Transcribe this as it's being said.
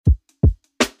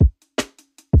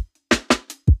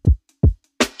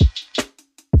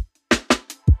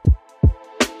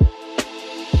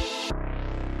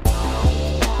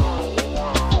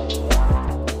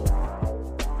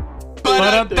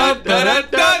Thank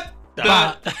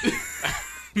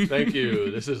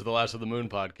you. This is the Last of the Moon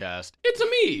podcast. It's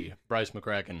me, Bryce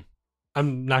McCracken.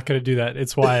 I'm not going to do that.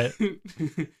 It's Wyatt.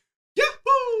 Yahoo!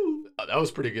 That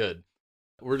was pretty good.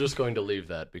 We're just going to leave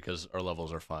that because our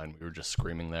levels are fine. We were just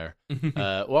screaming there.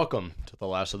 Welcome to the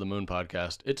Last of the Moon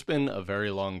podcast. It's been a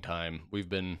very long time. We've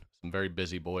been some very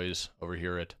busy boys over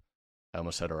here at, I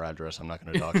almost said our address. I'm not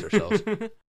going to dox ourselves.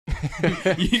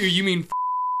 you mean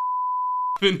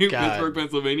in New Pittsburgh,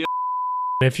 Pennsylvania?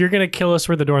 If you're going to kill us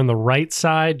with the door on the right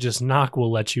side, just knock,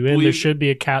 we'll let you in. Bleep. There should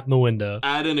be a cat in the window.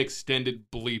 Add an extended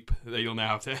bleep that you'll now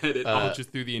have to edit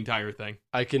just through the entire thing.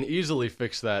 I can easily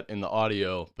fix that in the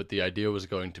audio, but the idea was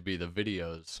going to be the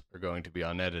videos are going to be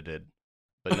unedited.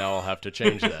 But now I'll have to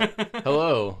change that.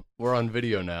 Hello, we're on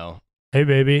video now. Hey,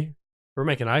 baby. We're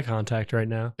making eye contact right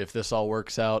now. If this all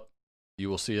works out, you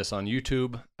will see us on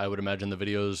YouTube. I would imagine the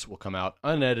videos will come out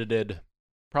unedited,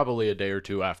 probably a day or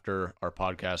two after our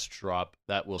podcasts drop.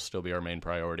 That will still be our main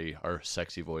priority, our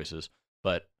sexy voices.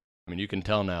 But, I mean, you can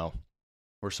tell now,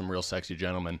 we're some real sexy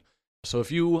gentlemen. So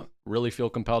if you really feel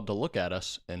compelled to look at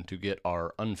us and to get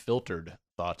our unfiltered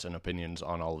thoughts and opinions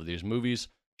on all of these movies,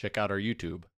 check out our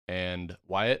YouTube. And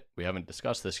Wyatt, we haven't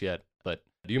discussed this yet, but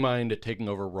do you mind taking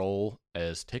over role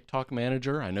as TikTok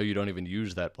manager? I know you don't even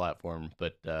use that platform,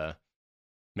 but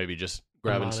maybe just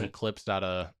grabbing some clips out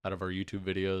of our YouTube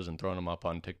videos and throwing them up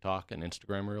on TikTok and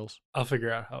Instagram Reels. I'll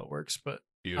figure out how it works, but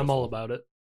Beautiful. I'm all about it.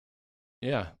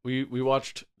 Yeah, we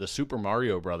watched the Super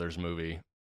Mario Brothers movie.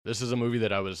 This is a movie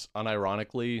that I was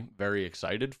unironically very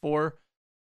excited for.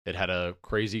 It had a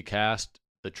crazy cast.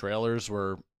 The trailers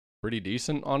were pretty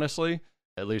decent, honestly,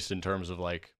 at least in terms of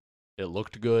like it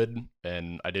looked good,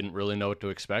 and I didn't really know what to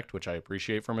expect, which I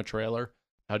appreciate from a trailer.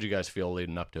 How'd you guys feel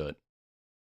leading up to it?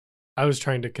 I was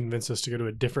trying to convince us to go to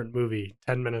a different movie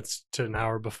 10 minutes to an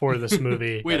hour before this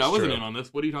movie. Wait, That's I wasn't true. in on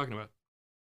this. What are you talking about?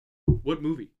 What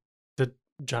movie? The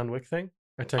John Wick thing?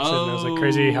 I texted and I was like,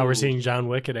 crazy how we're seeing John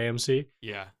Wick at AMC.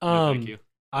 Yeah, no, thank you.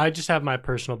 I just have my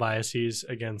personal biases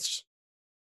against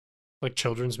like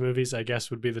children's movies, I guess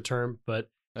would be the term. But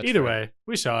That's either fair. way,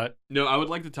 we saw it. No, I would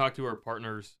like to talk to our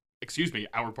partners. Excuse me,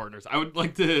 our partners. I would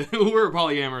like to. We're a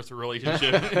polyamorous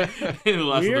relationship in the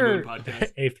Last of the Moon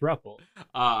podcast. A throuple.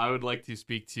 I would like to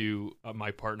speak to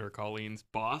my partner Colleen's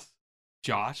boss,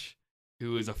 Josh,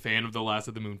 who is a fan of the Last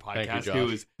of the Moon podcast, Thank you, Josh. who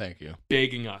is Thank you.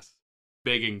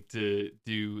 begging to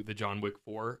do the John Wick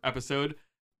 4 episode,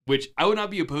 which I would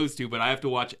not be opposed to, but I have to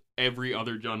watch every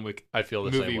other John Wick I feel the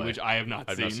movie, same way. which I have not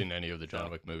I've seen. not seen any of the John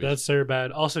Wick movies. That's so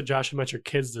bad. Also, Josh, I met your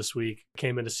kids this week.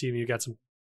 Came in to see me. You got some,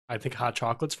 I think, hot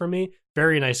chocolates for me.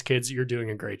 Very nice kids. You're doing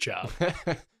a great job.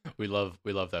 we love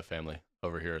that family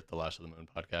over here at the Last of the Moon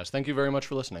podcast. Thank you very much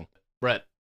for listening. Brett,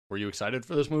 were you excited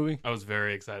for this movie? I was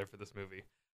very excited for this movie.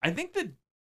 I think that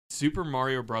Super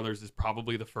Mario Brothers is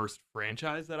probably the first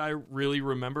franchise that I really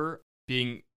remember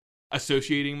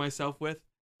associating myself with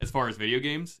as far as video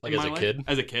games. Like in as my a life. kid?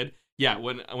 As a kid. Yeah,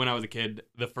 when I was a kid,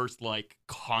 the first like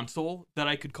console that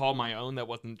I could call my own that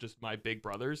wasn't just my big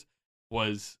brother's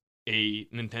was a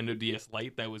Nintendo DS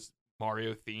Lite that was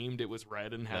Mario themed. It was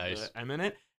red and had Nice. the M in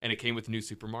it, and it came with New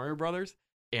Super Mario Brothers.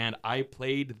 And I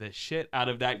played the shit out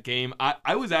of that game.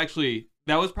 I was actually,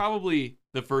 that was probably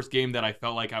the first game that I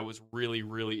felt like I was really,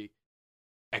 really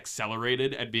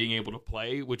accelerated at being able to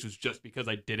play, which was just because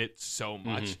I did it so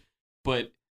much. Mhm.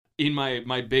 But in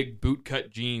my big bootcut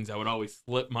jeans, I would always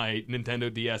slip my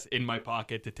Nintendo DS in my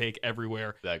pocket to take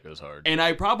everywhere. That goes hard. And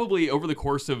I probably, over the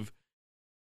course of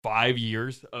 5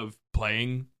 years of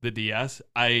playing the DS,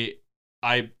 I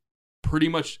pretty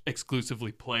much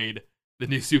exclusively played the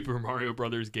new Super Mario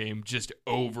Brothers game just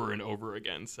over and over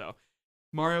again. So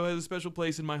Mario has a special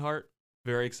place in my heart.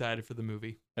 Very excited for the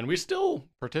movie. And we still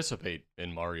participate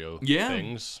in Mario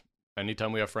things.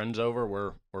 Anytime we have friends over,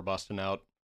 we're busting out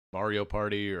Mario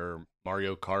Party or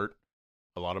Mario Kart.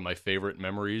 A lot of my favorite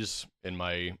memories in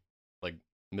my like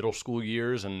middle school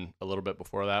years and a little bit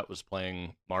before that was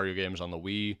playing Mario games on the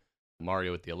Wii,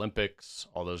 Mario at the Olympics.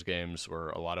 All those games were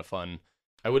a lot of fun.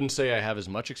 I wouldn't say I have as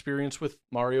much experience with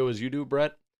Mario as you do,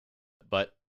 Brett,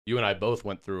 but you and I both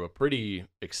went through a pretty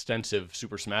extensive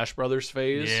Super Smash Brothers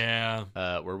phase. Yeah.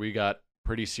 Where we got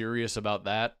pretty serious about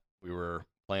that. We were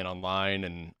playing online,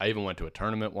 and I even went to a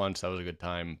tournament once. That was a good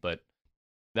time. But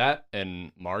that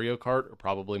and Mario Kart are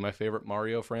probably my favorite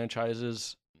Mario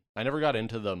franchises. I never got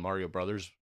into the Mario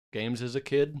Brothers games as a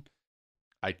kid.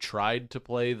 I tried to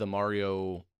play the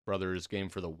Mario Brothers game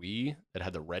for the Wii that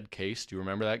had the red case. Do you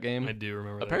remember that game? I do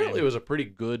remember that Apparently game. it was a pretty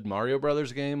good Mario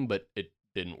Brothers game, but it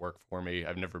didn't work for me.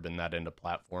 I've never been that into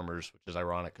platformers, which is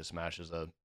ironic because Smash is a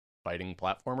fighting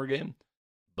platformer game.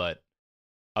 But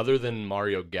other than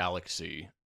Mario Galaxy,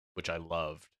 which I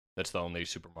loved. That's the only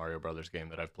Super Mario Brothers game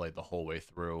that I've played the whole way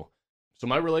through. So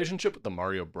my relationship with the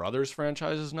Mario Brothers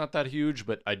franchise is not that huge,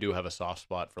 but I do have a soft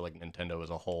spot for like Nintendo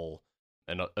as a whole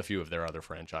and a few of their other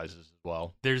franchises as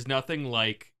well. There's nothing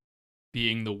like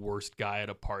being the worst guy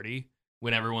at a party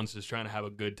when everyone's just trying to have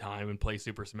a good time and play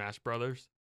Super Smash Brothers.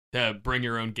 To bring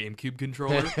your own GameCube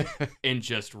controller and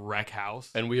just wreck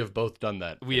house. And we have both done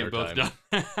that. We have both done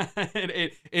that. And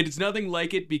it's nothing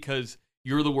like it because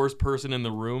you're the worst person in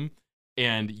the room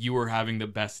and you are having the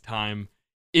best time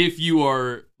if you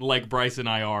are like Bryce and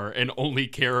I are and only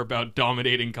care about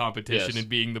dominating competition and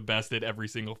being the best at every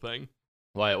single thing.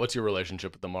 Wyatt, what's your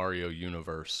relationship with the Mario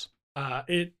universe?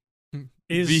 It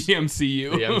is the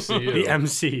MCU. The MCU. The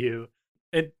MCU.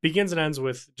 It begins and ends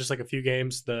with just like a few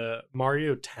games. The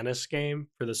Mario Tennis game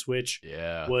for the Switch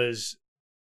was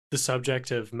the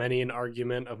subject of many an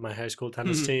argument of my high school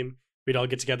tennis team. We'd all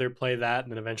get together, play that,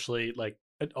 and then eventually like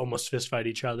almost fist fight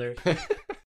each other.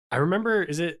 I remember,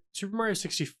 is it Super Mario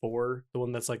 64? The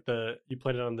one that's like you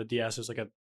played it on the DS. It was like a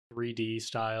 3D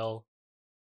style.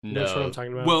 No. That's what I'm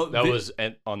talking about. Well, that was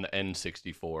on the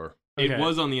N64. It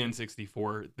was on the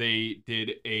N64. They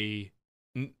did a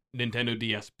Nintendo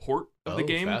DS port of the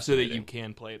game so that you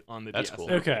can play it on the DS. That's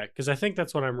cool. Okay, because I think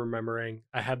that's what I'm remembering.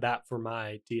 I had that for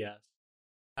my DS.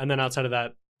 And then outside of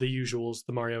that, the usuals,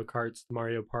 the Mario Karts, the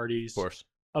Mario Parties Of course.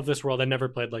 of this world. I never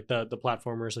played like the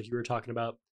platformers like you were talking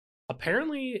about.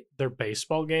 Apparently, their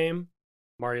baseball game,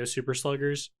 Mario Super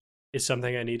Sluggers, is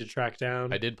something I need to track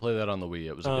down. I did play that on the Wii.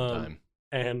 It was a good time.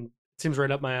 And it seems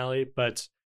right up my alley, but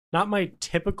not my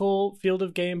typical field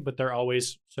of game, but they're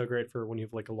always so great for when you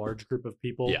have like a large group of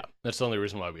people. Yeah, that's the only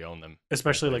reason why we own them.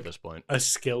 Especially like at this point. a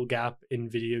skill gap in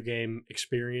video game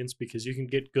experience because you can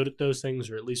get good at those things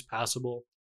or at least passable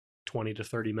 20 to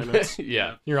 30 minutes.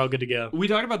 Yeah. You're all good to go. We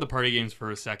talked about the party games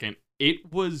for a second.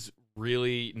 It was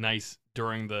really nice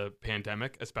during the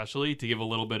pandemic, especially to give a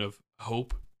little bit of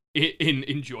hope in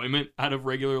enjoyment out of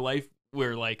regular life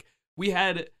where like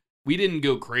we didn't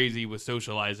go crazy with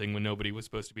socializing when nobody was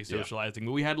supposed to be socializing,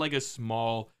 but we had like a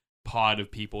small pod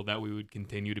of people that we would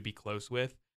continue to be close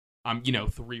with.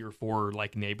 3 or 4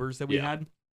 like neighbors that we had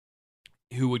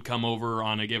who would come over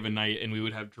on a given night and we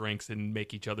would have drinks and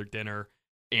make each other dinner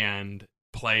and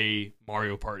play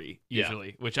Mario Party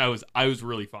usually, which I was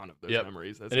really fond of those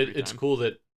memories. That's it's cool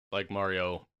that like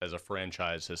Mario as a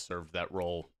franchise has served that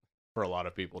role for a lot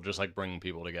of people, just like bringing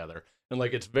people together. And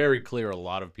like it's very clear a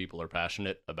lot of people are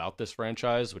passionate about this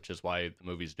franchise, which is why the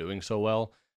movie's doing so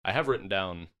well. I have written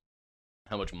down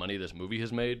how much money this movie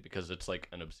has made because it's like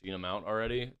an obscene amount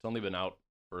already. It's only been out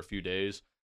for a few days.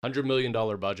 $100 million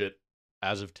budget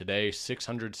as of today,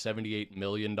 $678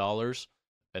 million,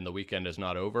 and the weekend is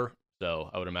not over. So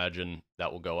I would imagine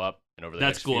that will go up. And over the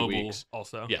next few weeks,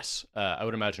 also. Yes, I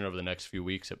would imagine over the next few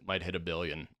weeks it might hit $1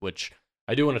 billion, which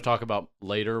I do want to talk about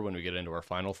later when we get into our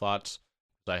final thoughts.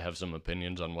 I have some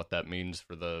opinions on what that means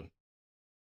for the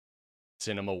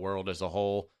cinema world as a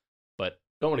whole, but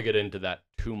don't want to get into that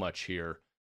too much here.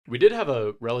 We did have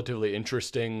a relatively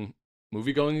interesting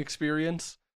movie-going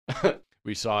experience.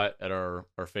 We saw it at our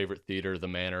favorite theater, The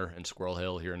Manor in Squirrel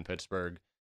Hill here in Pittsburgh,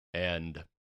 and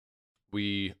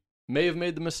we may have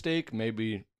made the mistake,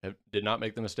 maybe did not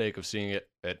make the mistake of seeing it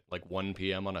at like 1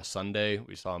 p.m. on a Sunday.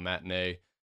 We saw a matinee.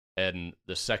 And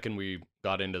the second we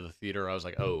got into the theater, I was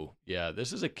like, oh, yeah,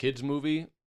 this is a kid's movie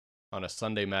on a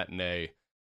Sunday matinee.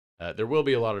 There will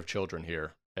be a lot of children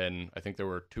here. And I think there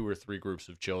were 2 or 3 groups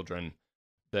of children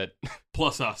that...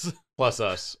 plus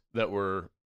us, that were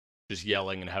just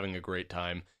yelling and having a great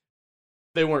time.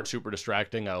 They weren't super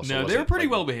distracting. I also they were pretty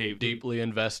well behaved. Deeply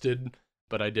invested,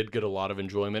 but I did get a lot of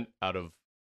enjoyment out of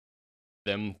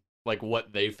them, like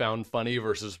what they found funny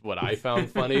versus what I found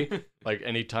funny. Like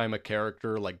anytime a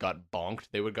character like got bonked,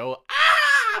 they would go,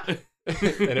 ah!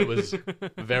 And it was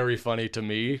very funny to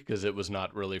me because it was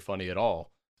not really funny at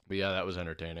all. But yeah, that was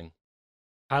entertaining.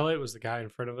 Highlight was the guy in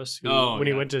front of us who, when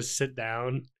he went to sit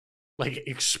down, like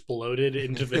exploded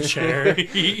into the chair.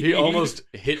 He almost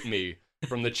hit me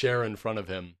from the chair in front of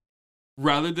him.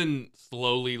 Rather than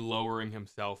slowly lowering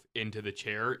himself into the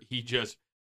chair, he just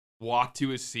walked to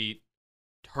his seat,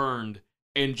 turned,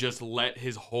 and just let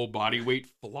his whole body weight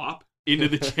flop into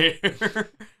the chair.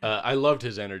 I loved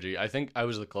his energy. I think I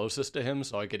was the closest to him,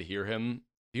 so I could hear him.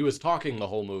 He was talking the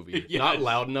whole movie. Yes. Not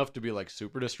loud enough to be like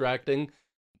super distracting,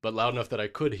 but loud enough that I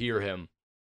could hear him.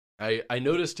 I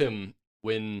noticed him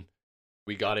when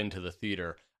we got into the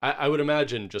theater. I would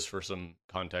imagine, just for some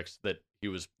context, that he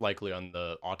was likely on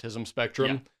the autism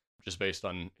spectrum, just based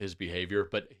on his behavior,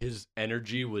 but his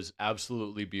energy was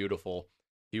absolutely beautiful.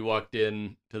 He walked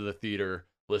in to the theater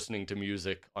listening to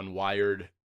music on wired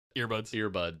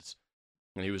earbuds,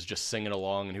 and he was just singing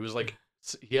along, and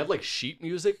he had like sheet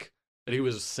music that he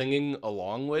was singing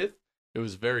along with. It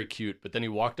was very cute. But then he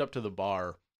walked up to the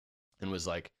bar and was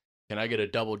like, "Can I get a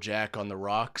double jack on the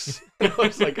rocks?" I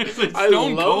was like, I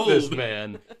love this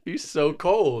man. He's so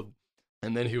cold.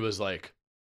 And then he was like,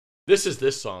 "This is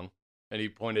this song." And he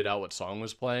pointed out what song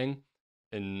was playing.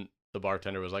 And the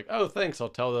bartender was like, "Oh, thanks. I'll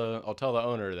tell the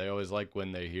owner. They always like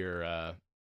when they hear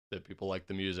that people like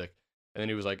the music." And then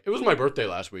he was like, "It was my birthday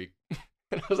last week."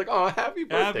 And I was like, "Oh, happy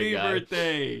birthday, guy."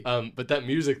 Birthday. But that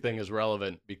music thing is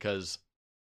relevant because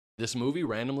this movie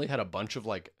randomly had a bunch of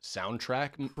like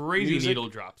soundtrack crazy music, needle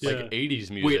drops, like 80s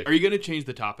music. Wait, are you going to change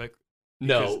the topic?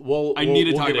 No, I need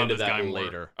to talk get about into this that guy more.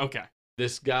 later. Okay.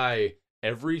 This guy,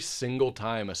 every single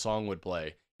time a song would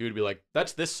play, he would be like,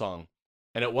 "That's this song."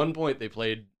 And at one point they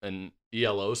played an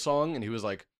ELO song, and he was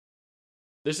like,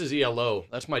 "This is ELO.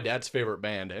 That's my dad's favorite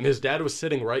band." And his dad was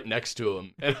sitting right next to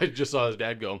him, and I just saw his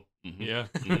dad go, yeah,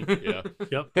 yeah,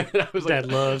 yep. And I was Dad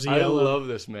like, loves ELO. I love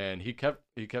this man. He kept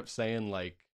saying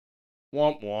like,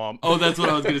 "Womp womp." Oh, that's what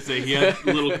I was gonna say. He had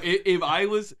little. If I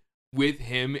was with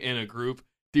him in a group,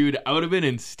 dude, I would have been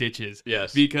in stitches.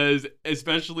 Yes, because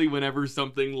especially whenever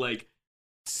something like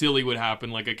silly would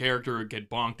happen, like a character would get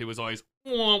bonked, it was always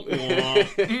womp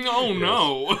womp. Oh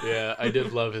no. Yeah, I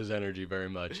did love his energy very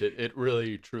much. It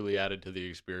really truly added to the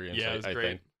experience. Yeah, it was I great.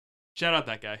 think. Shout out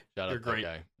that guy. Shout You're out that great.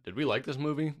 guy. Did we like this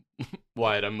movie?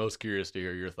 Wyatt, I'm most curious to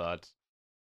hear your thoughts.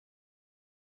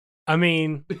 I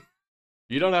mean,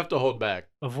 You don't have to hold back.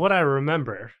 of what I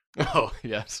remember, Oh,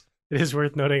 yes. it is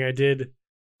worth noting I did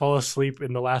fall asleep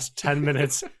in the last 10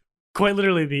 minutes. Quite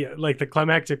literally, the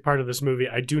climactic part of this movie,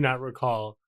 I do not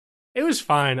recall. It was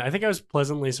fine. I think I was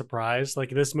pleasantly surprised. Like,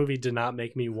 this movie did not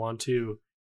make me want to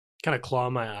kind of claw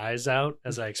my eyes out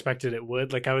as I expected it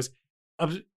would. Like, I was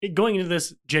going into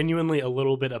this genuinely a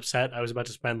little bit upset. I was about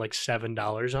to spend like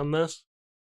 $7 on this.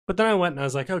 But then I went and I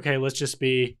was like, okay, let's just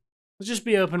be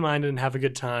open-minded and have a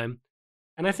good time.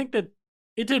 And I think that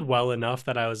it did well enough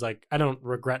that I was like, I don't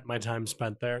regret my time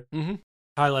spent there. Mm-hmm.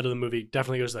 Highlight of the movie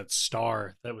definitely goes to that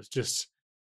star that was just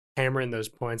hammering those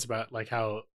points about like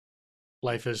how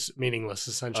life is meaningless,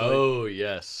 essentially. Oh,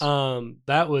 yes.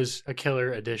 That was a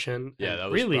killer addition. Yeah,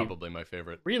 that was really, probably my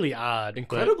favorite. really odd.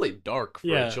 Incredibly dark for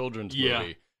Yeah. a children's Yeah.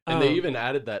 movie. And they even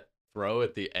added that throw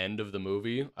at the end of the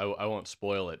movie. I won't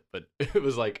spoil it, but it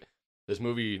was like this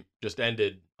movie just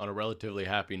ended on a relatively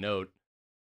happy note,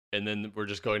 and then we're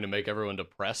just going to make everyone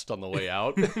depressed on the way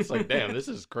out. It's like, damn, this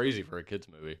is crazy for a kid's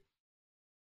movie.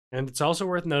 And it's also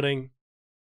worth noting,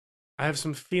 I have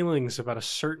some feelings about a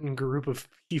certain group of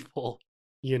people,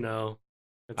 you know.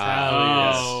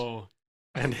 Italians. Oh.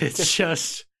 And it's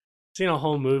just seeing a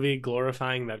whole movie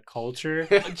glorifying that culture.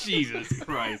 Jesus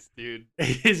Christ, dude.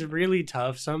 It is really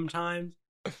tough sometimes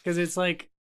because it's like,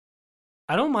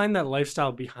 I don't mind that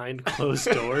lifestyle behind closed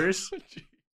doors,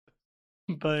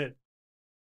 but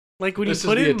like when This you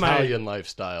put is it the in my Italian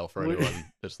lifestyle for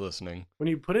anyone that's listening. when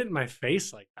you put it in my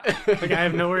face like that, like I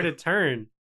have nowhere to turn,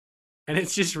 and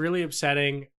it's just really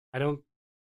upsetting. I don't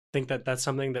think that that's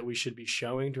something that we should be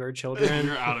showing to our children.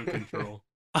 You're out of control.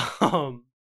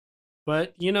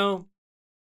 But you know,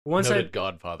 once Noted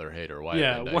Godfather hater. Wyatt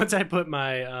Van Dyke. once I put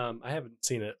my I haven't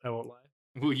seen it, I won't lie.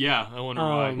 Well, yeah, I wonder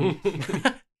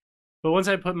why. But once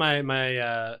I put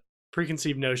my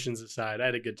preconceived notions aside, I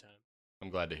had a good time. I'm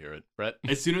glad to hear it. Brett?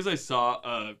 As soon as I saw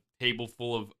a table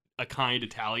full of a kind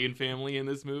Italian family in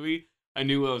this movie, I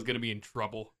knew I was going to be in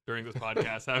trouble during this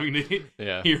podcast, having to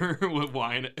Yeah. hear what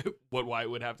Wyatt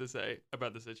would have to say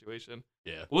about the situation.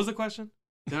 Yeah. What was the question?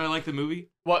 Did I like the movie?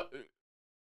 What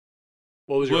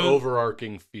was your Well-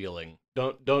 overarching feeling?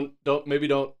 Don't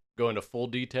go into full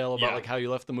detail about Yeah. like how you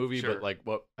left the movie, Sure. but like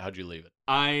how'd you leave it?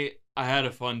 I had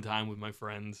a fun time with my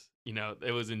friends. You know,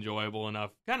 it was enjoyable enough,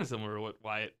 kind of similar to what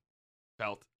Wyatt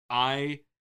felt. I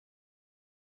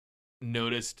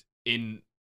noticed, in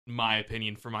my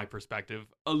opinion, from my perspective,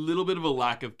 a little bit of a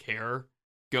lack of care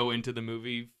go into the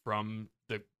movie from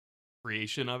the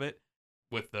creation of it,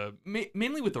 with the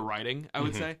mainly with the writing, I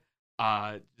would say.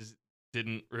 Just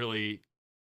didn't really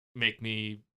make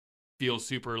me feel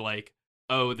super like,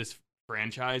 oh, this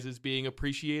franchise is being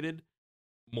appreciated.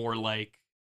 More like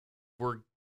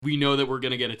we know that we're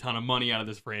going to get a ton of money out of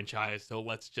this franchise, so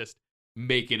let's just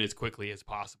make it as quickly as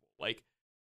possible. Like,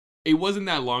 it wasn't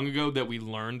that long ago that we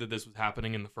learned that this was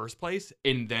happening in the first place,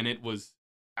 and then it was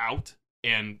out,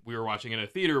 and we were watching it in a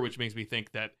theater, which makes me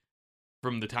think that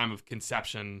from the time of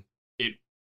conception, it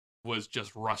was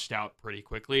just rushed out pretty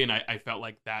quickly, and I felt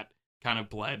like that kind of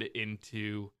bled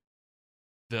into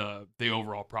the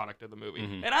overall product of the movie.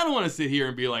 Mm-hmm. And I don't want to sit here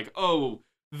and be like, oh,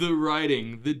 the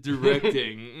writing, the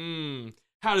directing,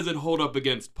 how does it hold up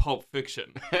against Pulp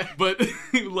Fiction? But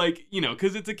like, you know,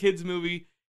 because it's a kids movie,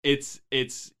 it's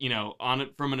you know, on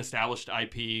it from an established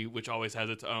IP, which always has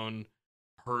its own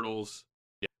hurdles.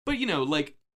 Yeah. But you know,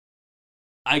 like,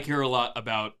 I care a lot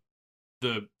about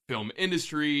the film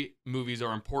industry. Movies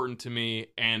are important to me,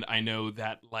 and I know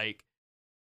that like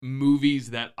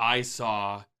movies that I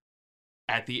saw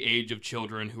at the age of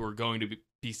children who are going to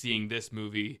be seeing this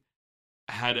movie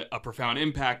had a profound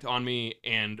impact on me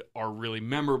and are really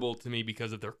memorable to me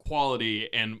because of their quality.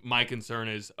 And my concern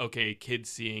is, okay, kids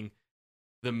seeing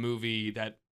the movie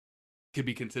that could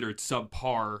be considered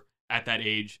subpar at that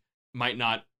age might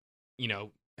not, you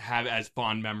know, have as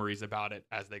fond memories about it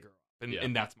as they grow up.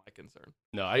 And that's my concern.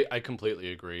 No, I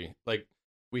completely agree. Like,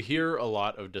 we hear a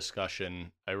lot of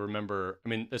discussion. I remember, I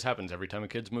mean, this happens every time a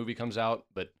kid's movie comes out,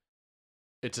 but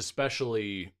it's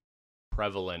especially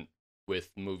prevalent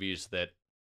with movies that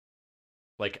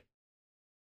like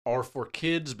are for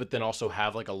kids, but then also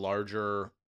have like a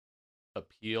larger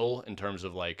appeal in terms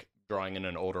of like drawing in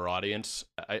an older audience.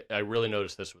 I really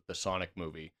noticed this with the Sonic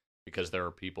movie because there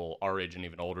are people our age and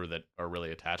even older that are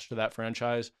really attached to that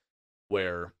franchise,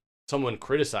 where someone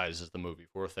criticizes the movie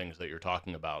for things that you're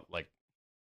talking about, like,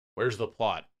 where's the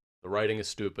plot? The writing is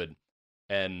stupid.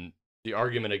 And the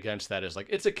argument against that is like,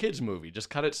 it's a kid's movie, just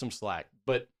cut it some slack.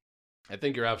 But I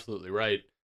think you're absolutely right.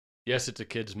 Yes, it's a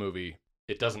kid's movie.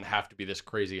 It doesn't have to be this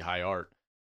crazy high art.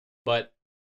 But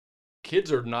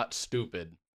kids are not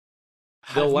stupid.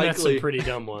 I've met some pretty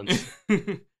dumb ones.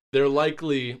 They're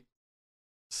likely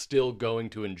still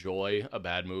going to enjoy a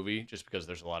bad movie just because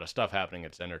there's a lot of stuff happening.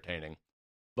 It's entertaining.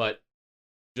 But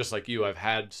just like you, I've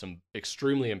had some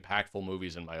extremely impactful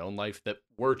movies in my own life that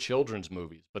were children's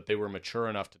movies, but they were mature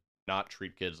enough to not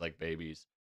treat kids like babies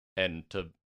and to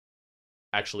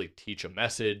actually teach a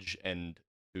message and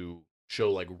to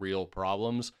show like real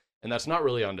problems. And that's not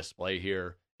really on display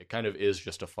here. It kind of is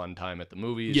just a fun time at the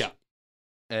movies. Yeah.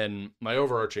 And my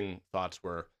overarching thoughts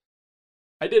were,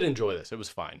 I did enjoy this. It was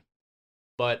fine.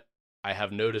 But I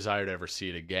have no desire to ever see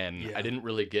it again. Yeah. I didn't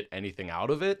really get anything out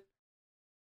of it.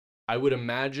 I would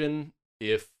imagine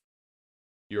if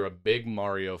you're a big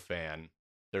Mario fan,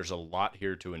 there's a lot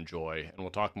here to enjoy. And we'll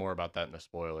talk more about that in the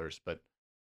spoilers. But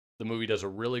the movie does a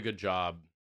really good job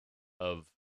of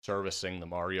servicing the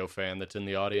Mario fan that's in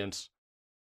the audience.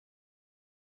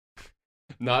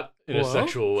 Not in a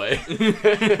sexual way.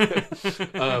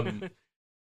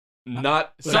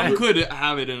 Not some could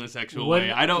have it in a sexual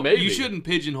way. I don't. Maybe. You shouldn't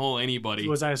pigeonhole anybody.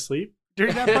 Was I asleep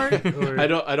during that part? Or? I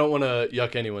don't want to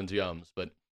yuck anyone's yums,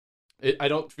 but I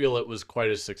don't feel it was quite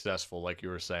as successful, like you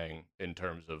were saying, in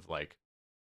terms of like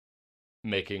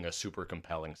making a super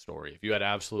compelling story. If you had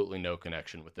absolutely no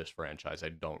connection with this franchise, I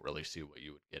don't really see what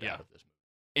you would get out of this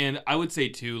movie. And I would say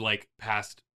too, like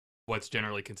past what's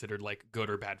generally considered like good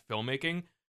or bad filmmaking,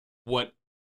 what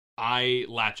I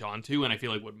latch onto, and I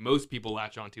feel like what most people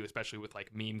latch onto, especially with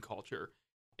like meme culture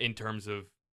in terms of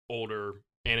older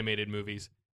animated movies,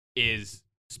 is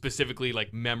specifically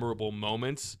like memorable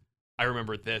moments. I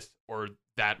remember this or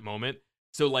that moment.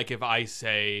 So like if I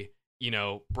say, you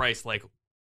know, Bryce, like,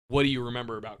 what do you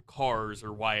remember about Cars?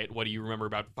 Or Wyatt, what do you remember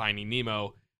about Finding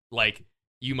Nemo? Like,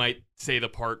 you might say the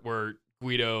part where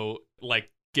Guido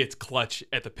like gets clutch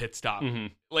at the pit stop. Mm-hmm.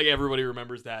 Like everybody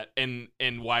remembers that. And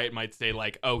Wyatt might say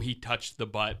like, oh, he touched the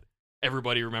butt.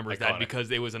 Everybody remembers that because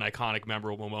it was an iconic,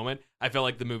 memorable moment. I felt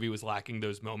like the movie was lacking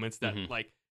those moments that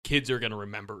like kids are going to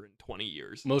remember in 20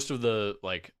 years. Most of the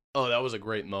like, oh, that was a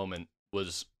great moment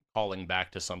was calling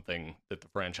back to something that the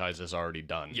franchise has already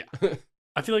done. Yeah.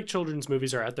 I feel like children's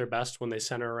movies are at their best when they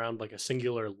center around like a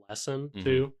singular lesson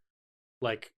too.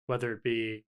 Like whether it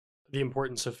be the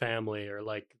importance of family or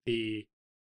like the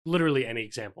literally any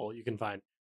example you can find.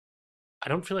 I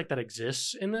don't feel like that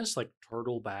exists in this, like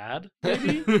Turtle Bad,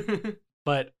 maybe.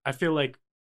 But I feel like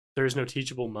there's no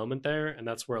teachable moment there, and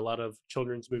that's where a lot of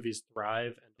children's movies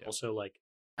thrive and also like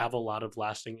have a lot of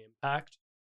lasting impact.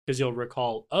 Because you'll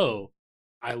recall, oh,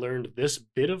 I learned this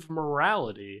bit of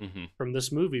morality from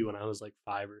this movie when I was like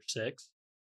 5 or 6.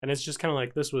 And it's just kind of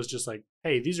like, this was just like,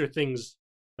 hey, these are things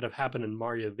that have happened in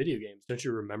Mario video games. Don't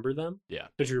you remember them? Yeah.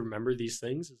 Don't you remember these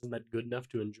things? Isn't that good enough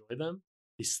to enjoy them?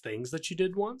 These things that you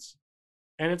did once?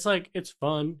 And it's like, it's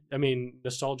fun. I mean,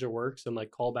 nostalgia works and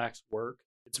like callbacks work.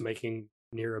 It's making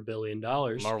near $1 billion.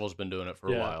 Marvel's been doing it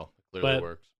for a while. It clearly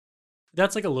works.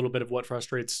 That's like a little bit of what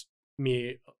frustrates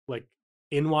me, like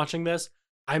in watching this.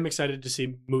 I'm excited to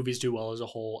see movies do well as a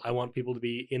whole. I want people to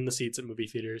be in the seats at movie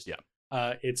theaters.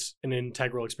 Yeah. It's an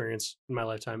integral experience in my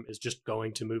lifetime is just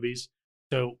going to movies.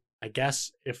 So I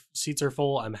guess if seats are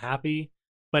full, I'm happy.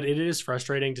 But it is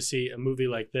frustrating to see a movie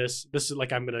like this. This is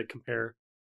like, I'm going to compare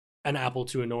an apple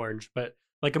to an orange. But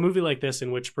like a movie like this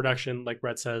in which production, like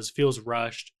Brett says, feels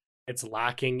rushed. It's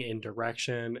lacking in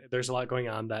direction. There's a lot going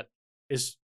on that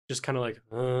is just kind of like,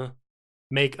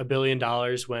 make $1 billion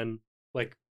when,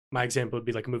 like, my example would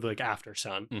be like a movie like After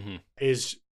Sun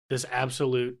is this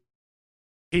absolute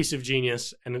piece of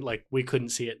genius, and like we couldn't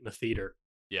see it in the theater,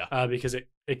 because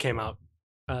it came out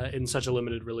in such a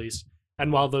limited release.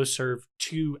 And while those serve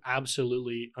two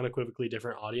absolutely unequivocally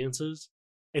different audiences,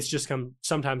 it's just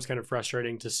sometimes kind of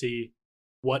frustrating to see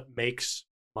what makes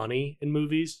money in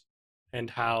movies and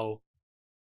how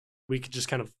we could just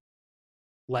kind of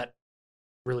let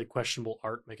really questionable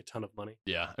art make a ton of money.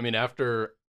 Yeah, I mean,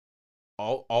 after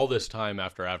all this time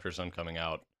after Sun coming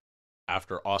out,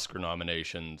 after Oscar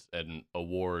nominations and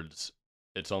awards,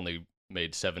 it's only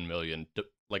made $7 million,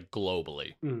 like,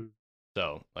 globally.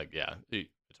 So, like, yeah,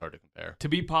 it's hard to compare. To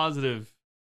be positive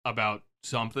about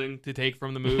something to take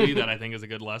from the movie that I think is a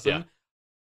good lesson,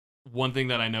 one thing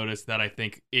that I noticed that I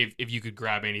think if you could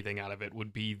grab anything out of it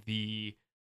would be the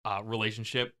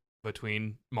relationship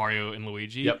between Mario and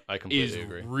Luigi. Yep, I completely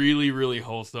agree. Really, really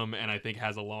wholesome, and I think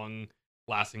has a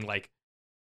long-lasting, like,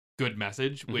 good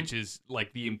message, which is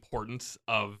like the importance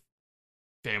of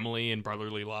family and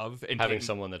brotherly love, and having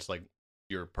someone that's like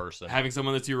your person, having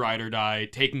someone that's your ride or die,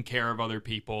 taking care of other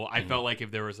people. I felt like if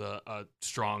there was a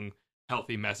strong,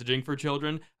 healthy messaging for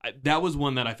children, that was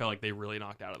one that I felt like they really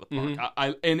knocked out of the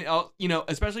park. You know,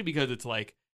 especially because it's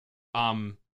like,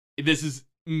 this is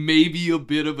maybe a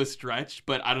bit of a stretch,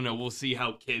 but I don't know. We'll see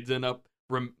how kids end up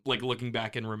like looking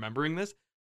back and remembering this.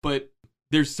 But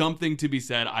there's something to be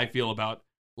said, I feel, about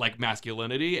like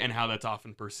masculinity and how that's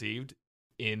often perceived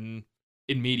in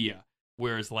media,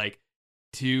 whereas like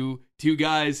two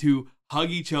guys who hug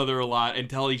each other a lot and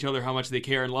tell each other how much they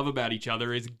care and love about each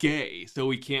other is gay. So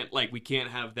we can't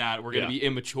have that. We're going to be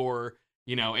immature,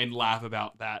 you know, and laugh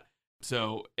about that.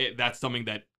 So that's something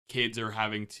that kids are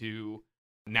having to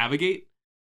navigate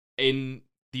in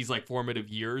these like formative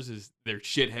years, is their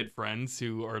shithead friends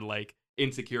who are like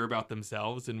insecure about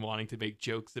themselves and wanting to make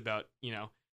jokes about, you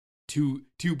know,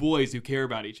 two boys who care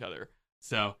about each other.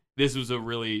 So this was a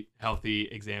really healthy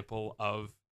example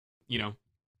of, you know,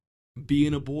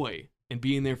 being a boy and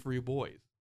being there for your boys.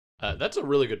 That's a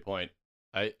really good point.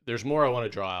 There's more I want to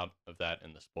draw out of that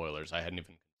in the spoilers. I hadn't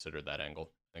even considered that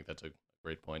angle. I think that's a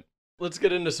great point. Let's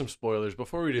get into some spoilers.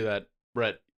 Before we do that,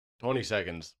 Brett, 20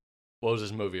 seconds. What was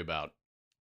this movie about?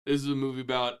 This is a movie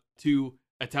about two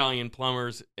Italian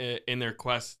plumbers in their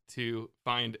quest to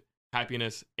find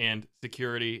happiness and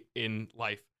security in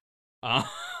life. How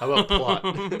about plot?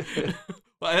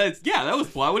 Well, that was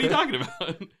plot. What are you talking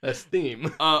about? That's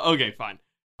theme. Okay, fine.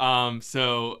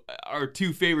 So our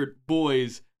two favorite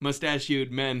boys,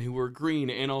 mustachioed men who were green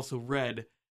and also red,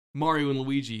 Mario and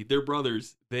Luigi, they're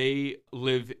brothers. They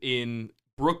live in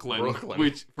Brooklyn.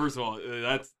 Which, first of all,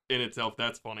 that's in itself,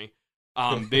 that's funny.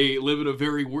 They live in a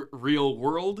very real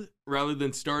world rather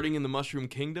than starting in the Mushroom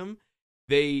Kingdom.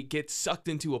 They get sucked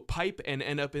into a pipe and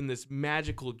end up in this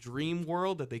magical dream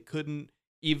world that they couldn't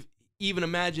even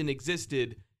imagine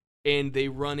existed, and they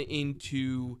run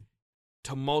into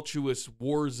tumultuous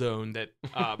war zone that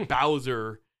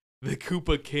Bowser, the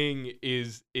Koopa King,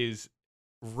 is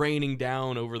raining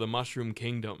down over the Mushroom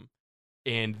Kingdom,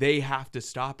 and they have to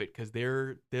stop it because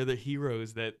they're the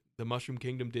heroes that the Mushroom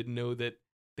Kingdom didn't know that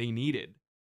they needed.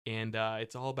 And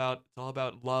it's all about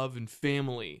love and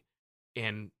family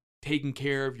and taking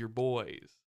care of your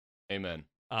boys. Amen.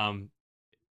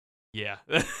 Yeah.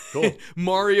 Cool.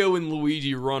 Mario and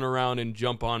Luigi run around and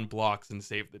jump on blocks and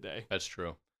save the day. That's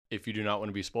true. If you do not want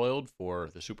to be spoiled for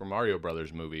the Super Mario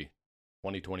Brothers movie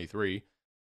 2023,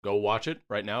 go watch it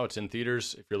right now. It's in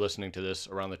theaters if you're listening to this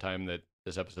around the time that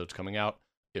this episode's coming out.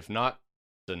 If not,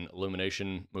 it's an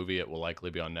Illumination movie. It will likely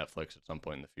be on Netflix at some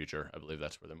point in the future. I believe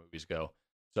that's where the movies go.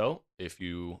 So if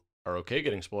you are okay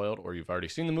getting spoiled or you've already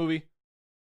seen the movie,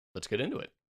 let's get into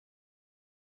it.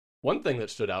 One thing that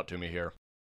stood out to me here,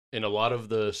 in a lot of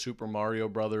the Super Mario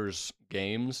Brothers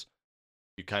games,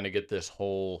 you kind of get this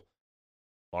whole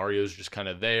Mario's just kind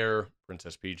of there.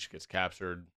 Princess Peach gets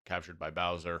captured by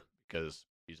Bowser because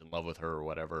he's in love with her or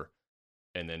whatever.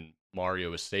 And then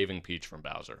Mario is saving Peach from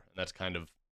Bowser. And that's kind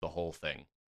of the whole thing.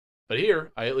 But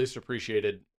here, I at least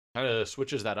appreciated, kind of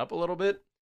switches that up a little bit.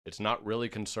 It's not really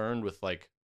concerned with like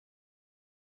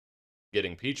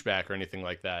getting Peach back or anything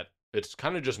like that. It's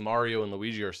kind of just Mario and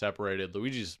Luigi are separated.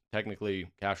 Luigi's technically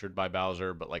captured by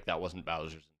Bowser, but like that wasn't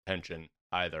Bowser's intention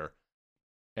either.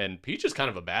 And Peach is kind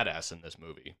of a badass in this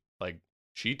movie. Like,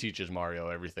 she teaches Mario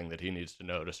everything that he needs to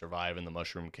know to survive in the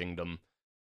Mushroom Kingdom.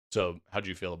 So, how'd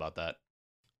you feel about that?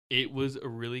 It was a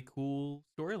really cool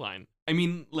storyline. I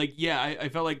mean, like, yeah, I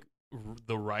felt like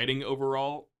the writing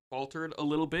overall faltered a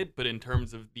little bit, but in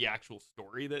terms of the actual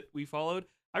story that we followed,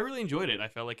 I really enjoyed it. I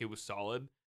felt like it was solid.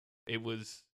 It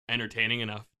was entertaining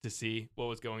enough to see what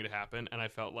was going to happen, and I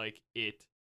felt like it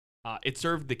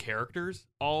served the characters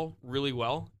all really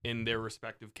well in their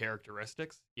respective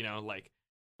characteristics. You know, like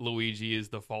Luigi is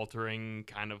the faltering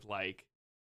kind of like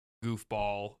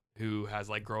goofball who has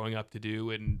like growing up to do,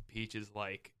 and Peach is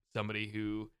like somebody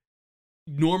who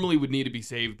normally would need to be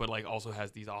saved, but like also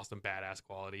has these awesome badass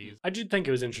qualities. I did think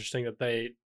it was interesting that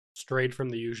they strayed from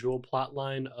the usual plot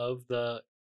line of the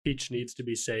Peach needs to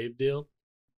be saved deal.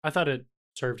 I thought it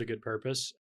served a good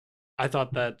purpose. I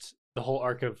thought that the whole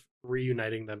arc of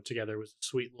reuniting them together was a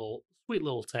sweet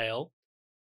little tale.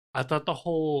 I thought the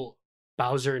whole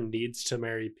Bowser needs to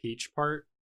marry Peach part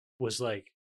was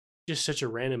like just such a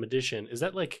random addition. Is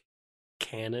that like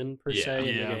canon per se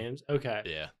in the games? Okay.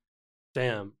 Yeah.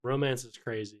 Damn, romance is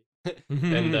crazy.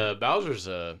 And Bowser's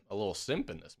a little simp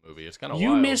in this movie. It's kind of You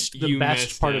wild. missed the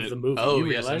best part of the movie. Oh,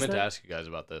 you yes, I meant that? to ask you guys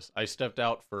about this. I stepped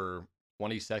out for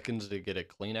 20 seconds to get a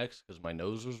Kleenex because my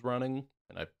nose was running,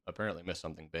 and I apparently missed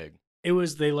something big. It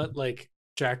was they let like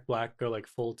Jack Black go like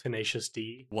full Tenacious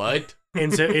D. What?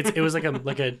 And so it was like a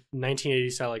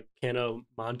 1980s style like piano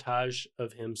montage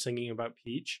of him singing about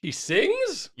Peach. He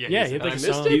sings? Yeah, he had like I a missed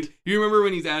song. it? You remember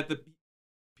when he's at the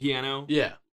piano?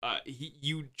 Yeah.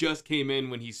 You just came in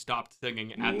when he stopped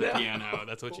singing at the piano.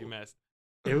 That's what you missed.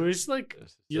 It was like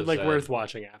so like sad. worth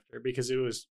watching after because it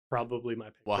was probably my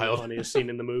pick for the funniest scene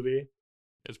in the movie.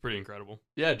 It's pretty incredible.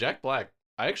 Yeah, Jack Black.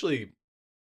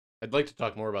 I'd like to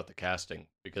talk more about the casting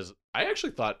because I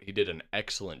actually thought he did an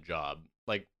excellent job.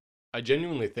 Like, I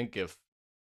genuinely think if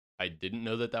I didn't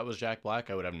know that was Jack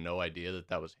Black, I would have no idea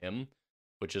that was him,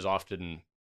 which is often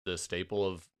the staple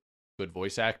of good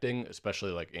voice acting,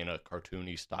 especially like in a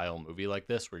cartoony style movie like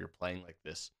this, where you're playing like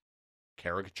this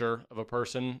caricature of a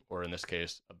person, or in this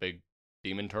case, a big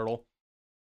demon turtle.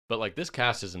 But like this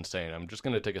cast is insane. I'm just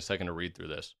going to take a second to read through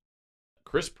this.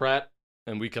 Chris Pratt,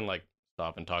 and we can like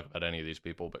stop and talk about any of these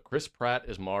people, but Chris Pratt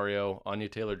is Mario, Anya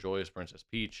Taylor-Joy is Princess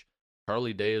Peach,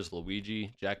 Charlie Day is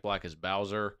Luigi, Jack Black is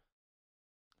Bowser,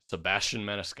 Sebastian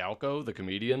Maniscalco, the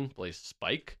comedian, plays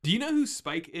Spike. Do you know who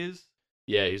Spike is?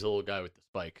 Yeah, he's a little guy with the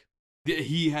spike.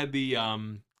 He had the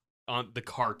on the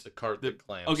cart. The cart that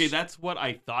clamps. Okay, that's what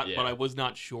I thought, Yeah. but I was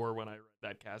not sure when I read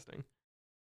that casting.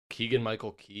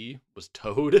 Keegan-Michael Key was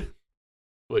Toad,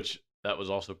 which that was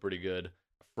also pretty good.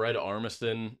 Fred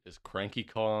Armisen is Cranky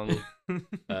Kong.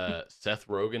 Seth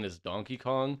Rogen is Donkey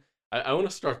Kong. I want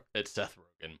to start at Seth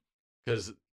Rogen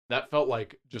because that felt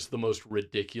like just the most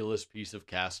ridiculous piece of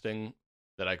casting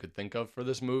that I could think of for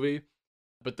this movie.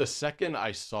 But the second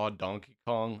I saw Donkey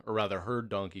Kong, or rather heard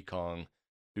Donkey Kong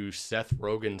do Seth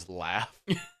Rogen's laugh,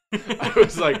 I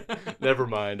was like, never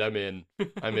mind, I'm in.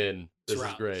 This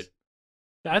is great.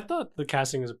 I thought the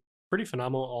casting was pretty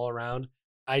phenomenal all around.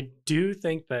 I do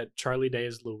think that Charlie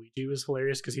Day's Luigi was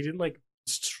hilarious because he didn't like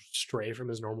stray from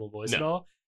his normal voice at all.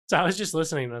 So I was just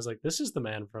listening and I was like, this is the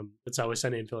man from It's Always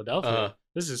Sunny in Philadelphia.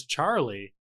 This is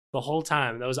Charlie the whole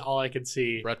time. That was all I could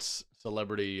see. Brett's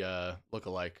celebrity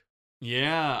lookalike.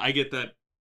 Yeah, I get that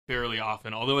fairly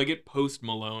often. Although I get Post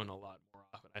Malone a lot more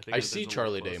often. I see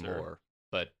Charlie Day more,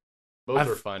 but both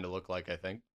are fine to look like, I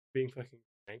think. Being fucking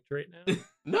pranked right now?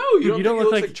 No, you don't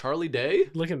look like Charlie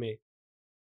Day? Look at me.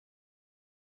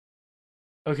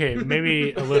 Okay,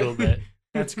 maybe a little bit.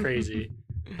 That's crazy.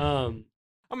 I'm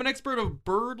an expert of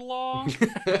bird law.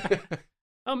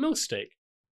 Oh, milk steak.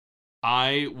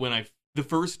 The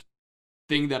first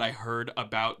thing that I heard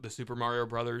about the Super Mario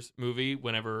Brothers movie,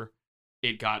 whenever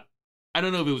it got, I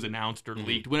don't know if it was announced or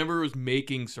leaked, whenever it was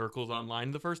making circles online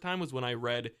the first time, was when I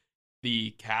read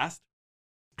the cast,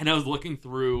 and I was looking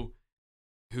through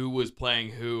who was playing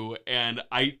who, and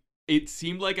it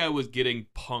seemed like I was getting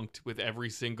punked with every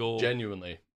single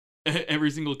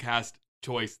cast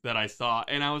choice that I saw,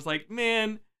 and I was like,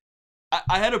 man,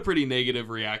 I had a pretty negative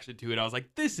reaction to it. I was like,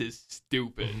 this is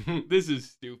stupid. This is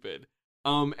stupid.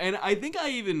 And I think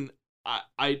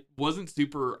I wasn't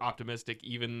super optimistic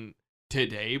even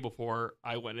today before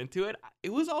I went into it.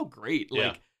 It was all great. Yeah.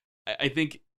 Like, I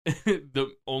think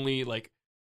the only like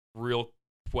real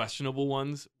questionable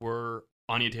ones were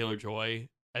Anya Taylor-Joy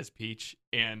as Peach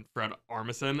and Fred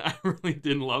Armisen. I really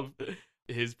didn't love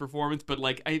his performance, but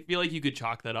like I feel like you could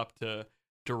chalk that up to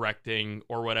directing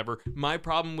or whatever. My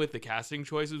problem with the casting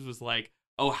choices was like,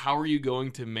 oh, how are you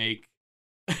going to make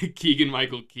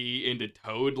Keegan-Michael Key into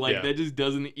Toad? Like that just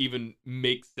doesn't even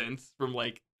make sense from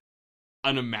like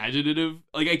an imaginative,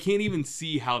 like I can't even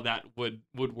see how that would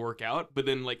work out. But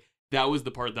then like that was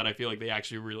the part that I feel like they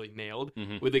actually really nailed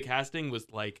with the casting, was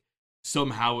like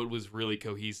somehow it was really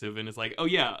cohesive, and it's like, oh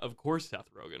yeah, of course Seth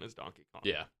Rogen is Donkey Kong.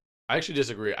 Yeah. I actually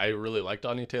disagree. I really liked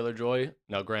Anya Taylor-Joy.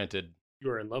 Now, granted, you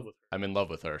were in love with her. I'm in love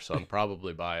with her, so I'm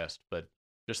probably biased, but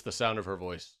just the sound of her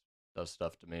voice does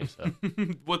stuff to me. So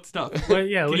what stuff? Well,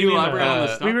 yeah, Can what do you mean elaborate on the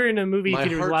by- stuff? We were in a movie my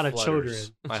theater with a heart lot of children.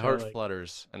 My so, heart like,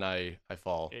 flutters, and I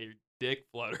fall. Yeah, your dick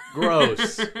flutter.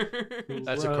 Gross. That's a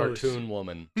Gross. cartoon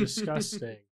woman.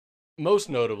 Disgusting. Most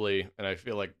notably, and I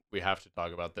feel like we have to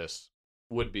talk about this,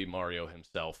 would be Mario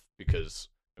himself, because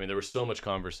I mean there was so much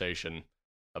conversation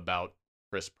about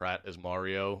Chris Pratt as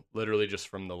Mario, literally just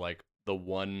from the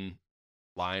one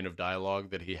line of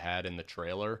dialogue that he had in the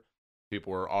trailer.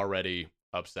 People were already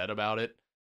upset about it,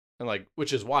 and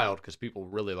which is wild because people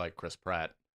really like Chris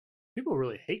Pratt. People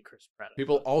really hate Chris Pratt.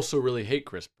 People also really hate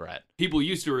Chris Pratt. People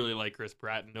used to really like Chris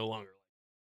Pratt and no longer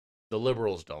like The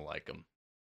liberals don't like him.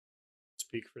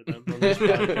 Speak for them on this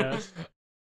podcast.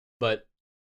 But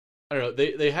I don't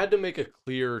know. They had to make a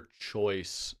clear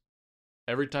choice.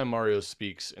 Every time Mario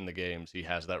speaks in the games, he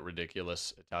has that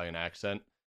ridiculous Italian accent.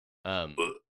 I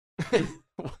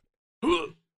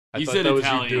You thought said that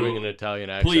Italian. was you doing an Italian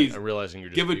accent. Please, I'm realizing you're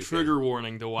just Give a goofing. trigger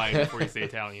warning to Wyatt before you say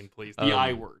Italian, please. The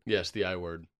I word. Yes, the I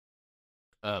word.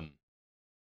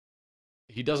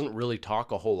 He doesn't really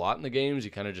talk a whole lot in the games. He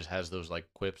kind of just has those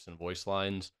quips and voice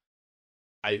lines.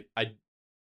 I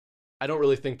don't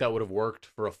really think that would have worked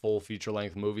for a full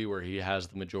feature-length movie where he has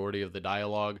the majority of the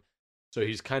dialogue. So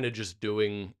he's kind of just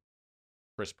doing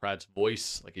Chris Pratt's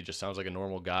voice. He just sounds like a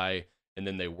normal guy. And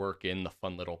then they work in the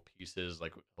fun little pieces.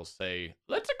 He'll say,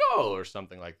 "Let's go," or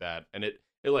something like that. And it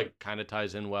kind of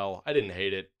ties in well. I didn't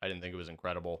hate it. I didn't think it was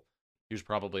incredible. He was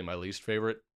probably my least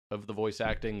favorite of the voice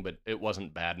acting, but it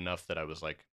wasn't bad enough that I was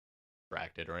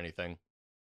distracted or anything.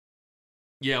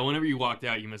 Yeah, whenever you walked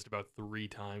out, you missed about 3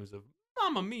 times of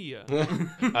Mamma Mia.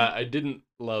 I didn't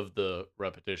love the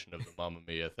repetition of the Mamma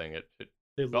Mia thing. It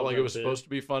felt like it was supposed to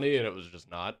be funny, and it was just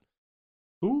not.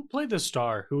 Who played the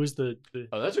star? Who was the...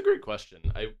 Oh, that's a great question.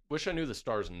 I wish I knew the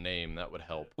star's name. That would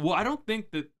help. Well, I don't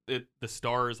think that the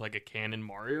star is a canon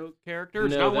Mario character.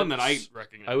 It's No, not one that I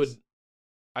recognize.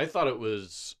 I thought it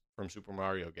was from Super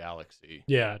Mario Galaxy.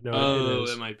 Yeah, no, Oh, it is.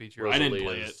 that might be true. I didn't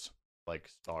play it.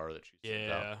 Rosalia's, star that she sends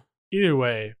Yeah. out. Either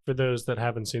way, for those that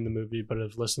haven't seen the movie but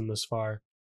have listened this far,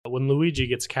 when Luigi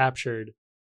gets captured,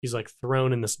 he's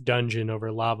thrown in this dungeon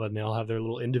over lava, and they all have their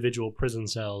little individual prison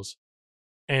cells,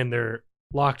 and they're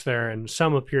locked there, and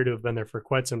some appear to have been there for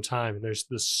quite some time. And there's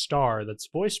this star that's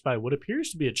voiced by what appears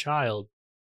to be a child,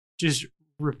 just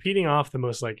repeating off the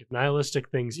most nihilistic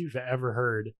things you've ever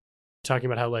heard, talking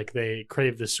about how they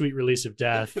crave the sweet release of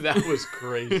death. That was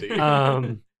crazy.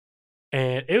 And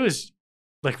it was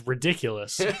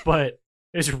ridiculous, but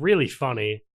it's really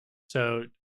funny. So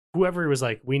whoever was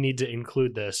we need to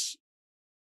include this,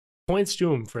 points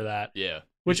to him for that. Yeah.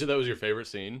 Which- You said that was your favorite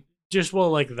scene? Just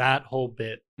that whole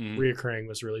bit Mhm. reoccurring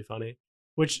was really funny.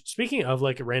 Which, speaking of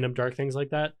random dark things like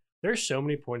that, there's so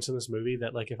many points in this movie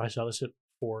that if I saw this at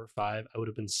 4 or 5, I would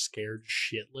have been scared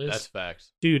shitless. That's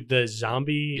facts. Dude, the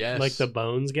zombie, Yes. the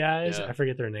bones guys, Yeah. I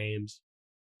forget their names.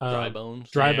 Dry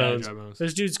bones? Dry Yeah, bones. Dry Bones.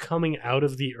 Those dudes coming out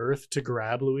of the earth to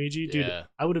grab Luigi. Dude, Yeah.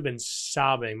 I would have been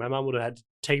sobbing. My mom would have had to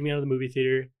take me out of the movie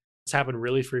theater. This happened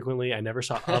really frequently. I never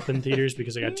saw Up in theaters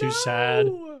because I got too sad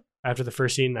after the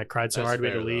first scene. I cried so That's hard we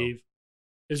had to fair, though. leave.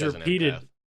 It's a As an empath.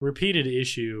 repeated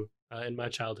issue in my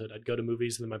childhood. I'd go to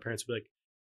movies and then my parents would be like,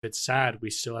 if it's sad,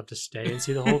 we still have to stay and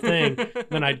see the whole thing.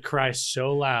 Then I'd cry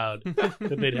so loud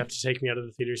that they'd have to take me out of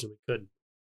the theaters, and we couldn't.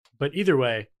 But either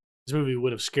way, this movie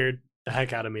would have scared the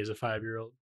heck out of me as a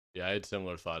 5-year-old. Yeah, I had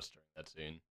similar thoughts during that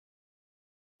scene.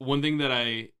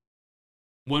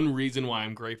 One reason why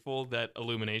I'm grateful that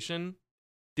Illumination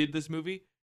did this movie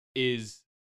is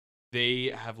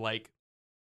they have I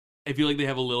feel like they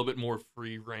have a little bit more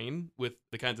free reign with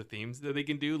the kinds of themes that they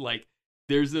can do.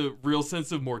 There's a real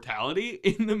sense of mortality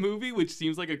in the movie, which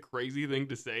seems like a crazy thing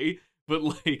to say, but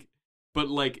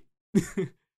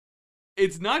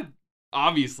it's not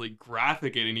obviously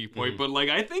graphic at any point, but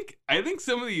I think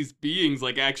some of these beings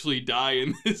actually die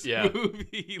in this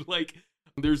movie.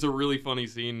 There's a really funny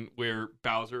scene where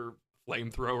Bowser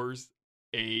flamethrowers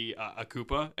a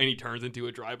Koopa and he turns into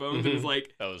a Dry Bones and is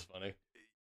that was funny.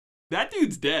 That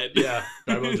dude's dead. Yeah,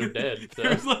 Dry Bones are dead. So.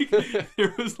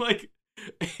 there was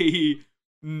a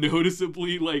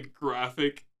noticeably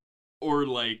graphic or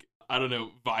I don't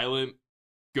know, violent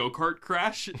go-kart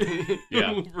crash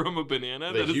from a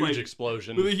banana. With a that huge is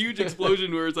explosion. With a huge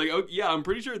explosion where it's oh yeah, I'm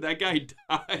pretty sure that guy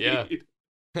died.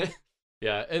 Yeah.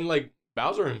 Yeah, and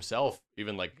Bowser himself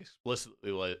even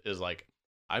explicitly is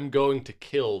I'm going to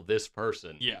kill this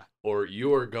person. Yeah. Or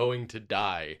you are going to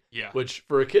die. Yeah. Which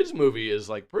for a kid's movie is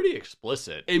like pretty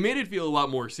explicit. It made it feel a lot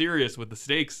more serious with the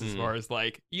stakes as far as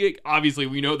like, obviously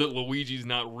we know that Luigi's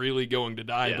not really going to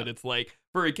die, but it's like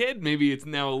for a kid, maybe it's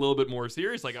now a little bit more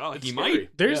serious. Like, oh, he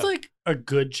might. There's like a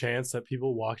good chance that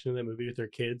people walked into that movie with their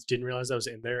kids, didn't realize I was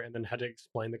in there, and then had to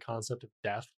explain the concept of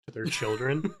death to their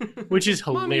children, which is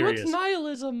hilarious. Mommy, what's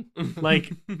nihilism?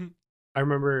 Like, I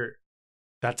remember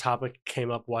that topic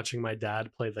came up watching my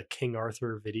dad play the King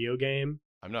Arthur video game.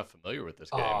 I'm not familiar with this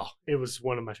game. Oh, it was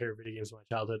one of my favorite video games of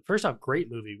my childhood. First off, great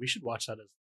movie. We should watch that as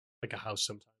like a house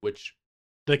sometime. Which?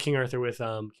 The King Arthur with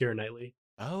Keira Knightley.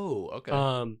 Oh,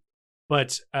 okay.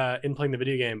 But in playing the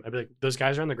video game, I'd be like, those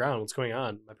guys are on the ground. What's going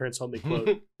on? My parents told me,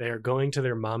 quote, they are going to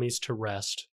their mommies to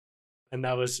rest. And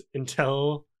that was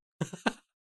until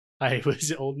I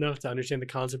was old enough to understand the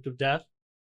concept of death.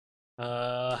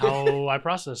 How I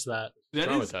processed that. That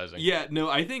traumatizing.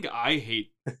 I think I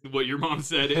hate what your mom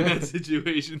said in that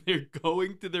situation. They're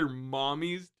going to their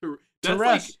mommies to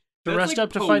rest. To rest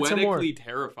up to fight some more. Poetically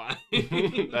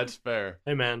terrifying. That's fair.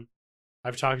 Hey, man.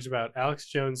 I've talked about Alex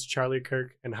Jones, Charlie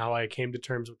Kirk, and how I came to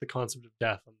terms with the concept of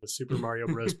death on the Super Mario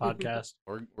Bros. Podcast.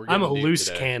 I'm a loose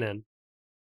cannon.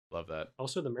 Love that.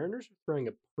 Also, the Mariners are throwing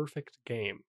a perfect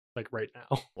game, like right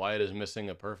now. Wyatt is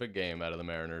missing a perfect game out of the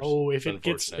Mariners. Oh, if it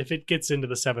gets into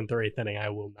the 7th or 8th inning, I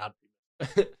will not be.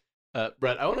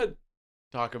 Brett, I want to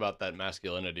talk about that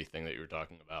masculinity thing that you were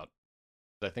talking about.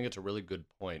 I think it's a really good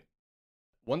point.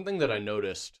 One thing that I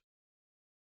noticed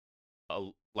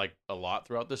a lot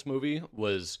throughout this movie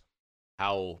was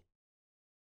how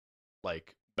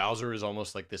like Bowser is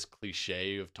almost like this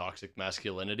cliche of toxic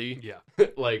masculinity. Yeah.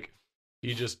 Like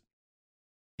he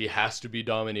has to be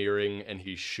domineering, and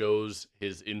he shows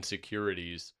his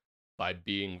insecurities by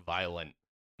being violent.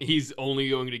 He's only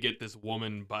going to get this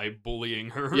woman by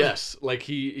bullying her. Yes, like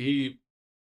he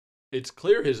it's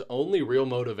clear his only real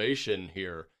motivation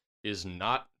here is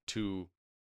not to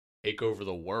take over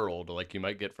the world like you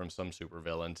might get from some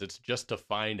supervillains. It's just to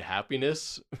find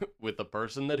happiness with the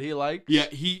person that he likes. Yeah,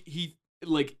 he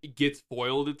like gets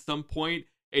foiled at some point,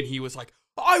 and he was like,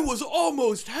 I was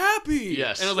almost happy.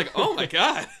 Yes. And I was like, oh my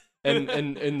God. and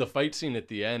in the fight scene at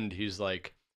the end, he's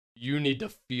like, you need to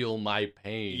feel my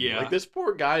pain. Yeah. Like, this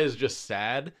poor guy is just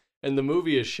sad, and the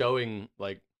movie is showing,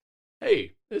 like,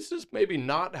 hey, this is maybe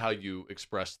not how you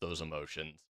express those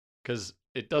emotions, because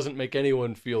it doesn't make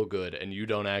anyone feel good, and you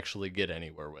don't actually get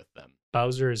anywhere with them.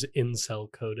 Bowser is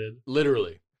incel coded.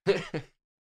 Literally.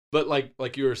 But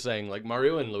like you were saying, like,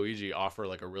 Mario and Luigi offer,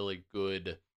 like, a really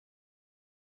good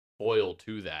foil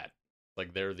to that.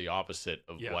 Like, they're the opposite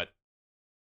of what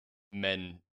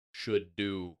men should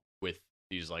do with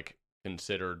these, like,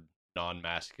 considered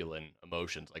non-masculine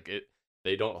emotions. Like,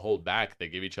 they don't hold back. They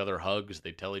give each other hugs.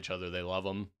 They tell each other they love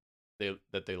them,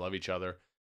 that they love each other.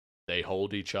 They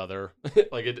hold each other.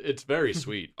 Like, it's very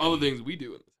sweet. All the things we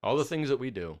do. All the things that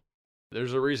we do.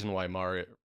 There's a reason why Mario.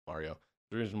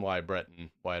 The reason why Brett and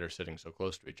Wyatt are sitting so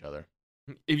close to each other.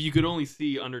 If you could only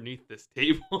see underneath this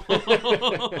table.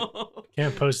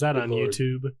 Can't post that on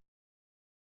YouTube.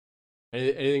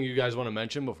 Anything you guys want to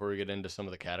mention before we get into some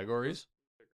of the categories?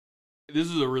 This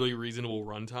is a really reasonable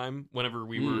runtime. Whenever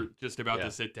we were just about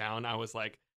to sit down, I was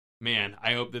like, man,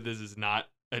 I hope that this is not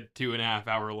a 2.5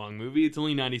 hour long movie. It's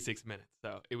only 96 minutes,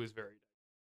 so it was very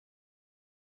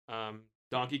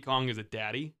Donkey Kong is a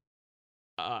daddy.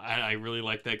 I really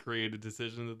like that creative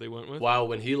decision that they went with. Wow,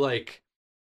 when he, like,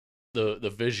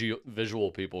 the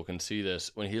visual people can see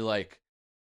this, when he, like,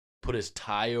 put his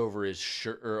tie over his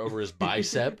shirt or over his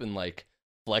bicep and, like,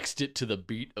 flexed it to the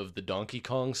beat of the Donkey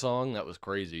Kong song, that was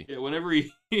crazy. Yeah, whenever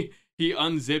he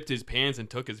unzipped his pants and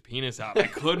took his penis out, I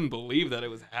couldn't believe that it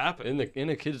was happening. In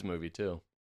a kid's movie too.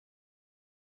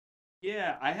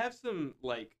 Yeah, I have some,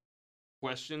 like,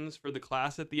 questions for the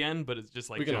class at the end, but it's just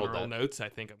like general notes. I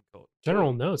think I'm cool.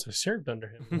 General notes. I served under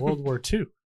him in World War II.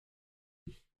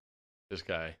 This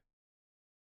guy.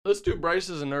 Let's do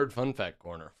Bryce's nerd fun fact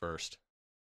corner first.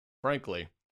 Frankly,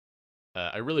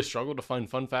 I really struggled to find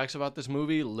fun facts about this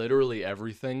movie. Literally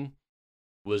everything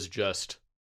was just,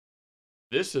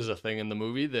 this is a thing in the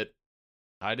movie that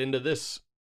tied into this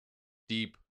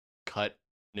deep cut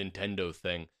Nintendo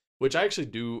thing, which I actually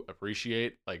do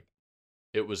appreciate. Like,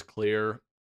 it was clear.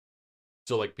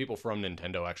 So, like, people from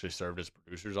Nintendo actually served as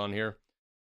producers on here,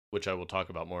 which I will talk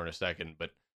about more in a second.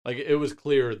 But, like, it was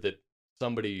clear that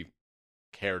somebody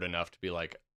cared enough to be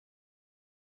like,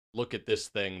 look at this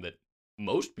thing that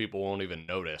most people won't even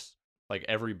notice. Like,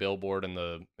 every billboard in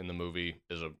the movie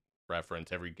is a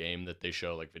reference. Every game that they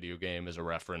show, like video game, is a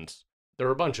reference. There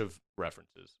are a bunch of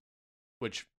references,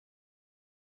 which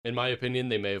in my opinion,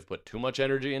 they may have put too much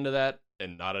energy into that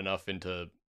and not enough into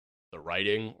the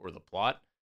writing or the plot.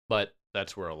 But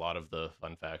that's where a lot of the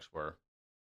fun facts were.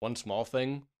 One small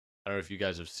thing, I don't know if you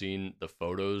guys have seen the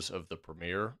photos of the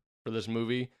premiere for this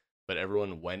movie, but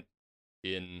everyone went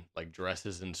in like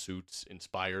dresses and suits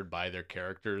inspired by their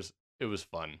characters. It was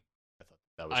fun. I thought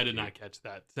that was I did cute. not catch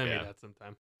that. Send me that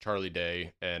sometime. Charlie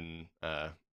Day and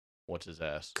what's his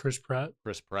ass? Chris Pratt.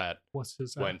 Chris Pratt. What's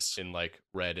his went ass? in like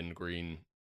red and green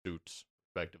suits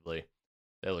respectively.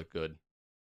 They look good.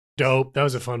 Dope. That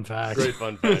was a fun fact. Great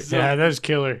fun fact. So, yeah, that was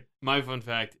killer. My fun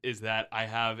fact is that I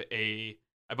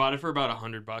bought it for about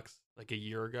 $100 like a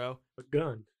year ago. A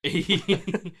gun.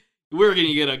 Where can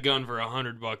you get a gun for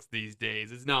 $100 these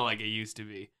days? It's not like it used to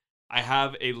be. I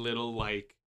have a little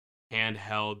like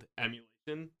handheld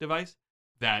emulation device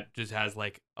that just has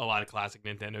like a lot of classic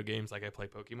Nintendo games. Like I play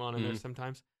Pokemon in there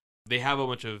sometimes. They have a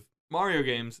bunch of Mario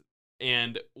games,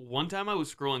 and one time I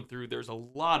was scrolling through, there's a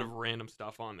lot of random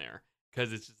stuff on there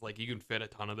because it's just like you can fit a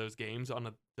ton of those games on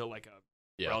a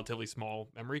relatively small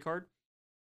memory card.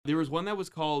 There was one that was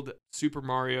called Super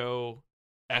Mario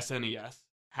SNES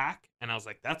Hack, and I was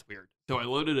like, that's weird. So I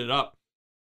loaded it up,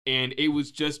 and it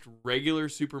was just regular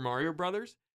Super Mario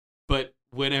Brothers, but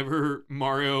whenever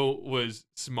Mario was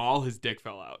small, his dick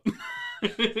fell out.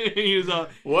 He was a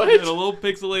little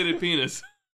pixelated penis.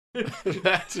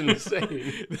 That's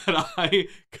insane. That I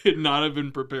could not have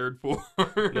been prepared for.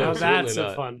 No, that's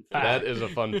a fun fact. That is a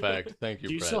fun fact. Thank you,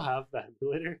 Do you Brett. still have the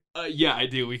emulator? Yeah, I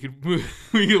do. We could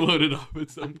load it up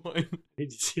at some point.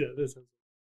 Did you see that? This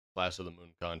Class of the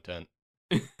Moon content.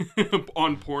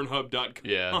 On Pornhub.com.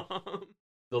 Yeah.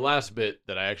 The last bit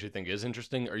that I actually think is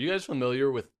interesting. Are you guys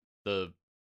familiar with the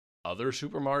other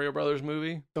Super Mario Brothers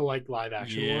movie? The like live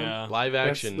action one? Live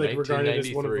action, That's, like, 1993. regarded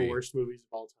as one of the worst movies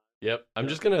of all time. Yep. I'm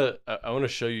just gonna. I want to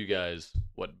show you guys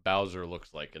what Bowser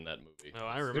looks like in that movie. Oh,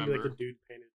 I It's gonna remember. be like a dude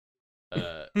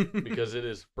painted. Because it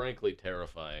is frankly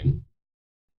terrifying.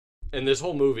 And this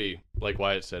whole movie, like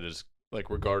Wyatt said, is like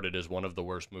regarded as one of the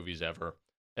worst movies ever.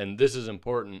 And this is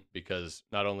important because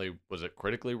not only was it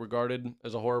critically regarded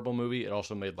as a horrible movie, it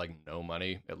also made like no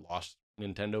money. It lost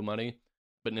Nintendo money.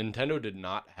 But Nintendo did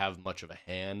not have much of a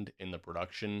hand in the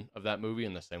production of that movie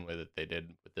in the same way that they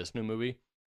did with this new movie.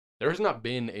 There has not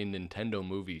been a Nintendo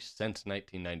movie since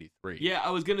 1993. Yeah,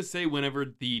 I was gonna say whenever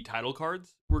the title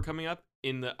cards were coming up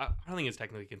in the, I don't think it's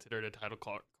technically considered a title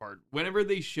card. Whenever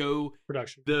they show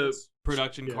Production cards,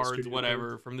 studio whatever,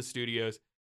 cards. from the studios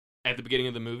at the beginning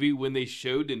of the movie, when they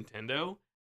showed Nintendo,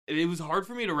 it was hard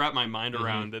for me to wrap my mind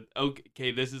around that.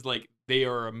 Okay, this is like they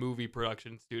are a movie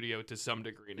production studio to some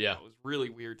degree now. Yeah. It was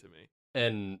really weird to me.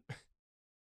 And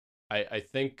I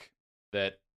think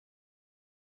that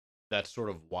that's sort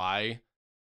of why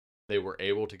they were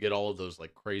able to get all of those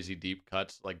like crazy deep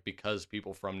cuts, like because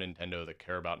people from Nintendo that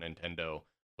care about Nintendo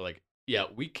were like, yeah,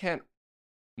 we can't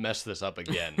mess this up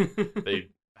again. They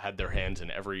had their hands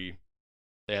in every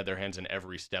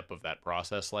step of that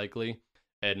process likely,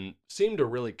 and seemed to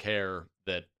really care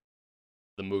that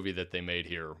the movie that they made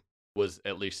here was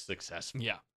at least successful.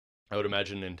 Yeah. I would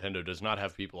imagine Nintendo does not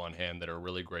have people on hand that are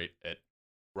really great at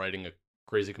writing a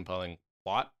crazy compelling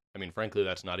plot. I mean, frankly,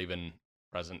 that's not even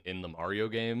present in the Mario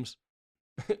games.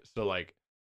 So, like,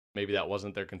 maybe that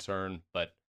wasn't their concern,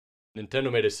 but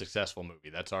Nintendo made a successful movie.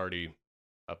 That's already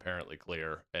apparently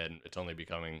clear, and it's only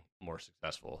becoming more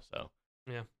successful. So,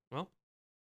 yeah, well,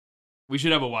 we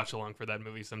should have a watch along for that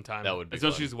movie sometime. That would be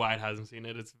especially fun. as Wyatt hasn't seen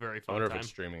it. It's a very fun. I wonder time. if it's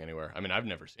streaming anywhere. I mean, I've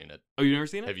never seen it. Oh, you've never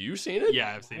seen it? Have you seen it?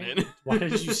 Yeah, I've seen it. Why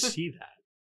did you see that?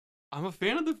 I'm a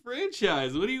fan of the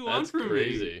franchise. What do you want That's from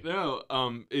crazy. me? No,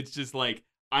 it's just like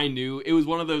I knew it was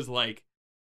one of those like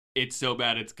it's so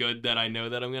bad it's good that I know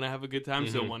that I'm gonna have a good time.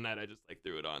 So Mhm. one night I just like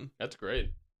threw it on. That's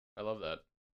great. I love that.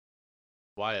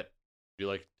 Wyatt, would you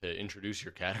like to introduce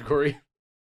your category?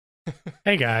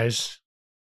 Hey guys,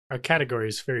 our category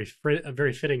is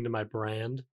very fitting to my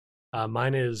brand.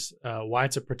 Mine is why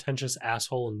it's a pretentious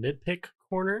asshole nitpick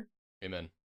corner. Amen.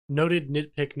 Noted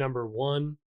nitpick number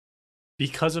 1: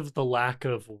 because of the lack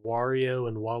of Wario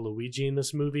and Waluigi in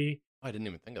this movie, Oh, I didn't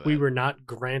even think of that. we were not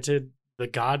granted the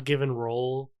God-given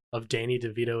role of Danny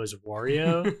DeVito as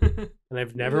Wario, and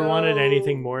I've never wanted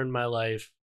anything more in my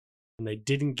life, and they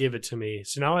didn't give it to me.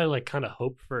 So now I like kind of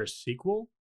hope for a sequel,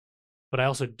 but I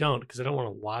also don't because I don't want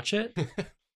to watch it.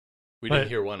 We but- didn't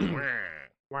hear one.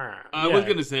 I was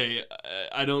gonna say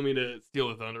I don't mean to steal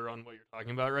the thunder on what you're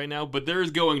talking about right now, but there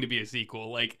is going to be a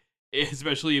sequel. Like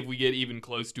especially if we get even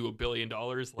close to $1 billion,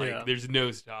 like Yeah. there's no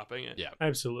stopping it. Yeah.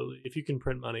 Absolutely. If you can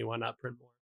print money, why not print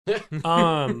more?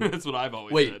 That's what I've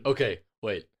always Wait, said. okay,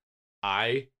 wait.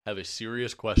 I have a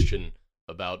serious question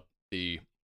about the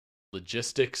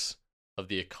logistics of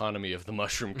the economy of the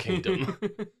Mushroom Kingdom.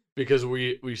 Because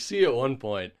we see at one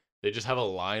point, they just have a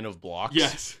line of blocks.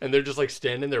 Yes. And they're just like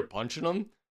standing there punching them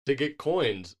to get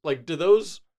coins. Like, do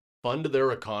those fund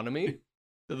their economy?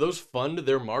 Do those fund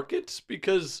their markets?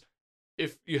 Because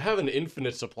if you have an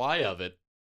infinite supply of it,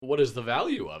 what is the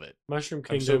value of it? Mushroom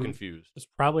Kingdom I'm so confused. is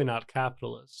probably not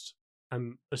capitalist.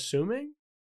 I'm assuming,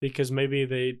 because maybe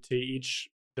they to each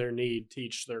their need, to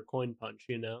each their coin punch,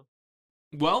 you know?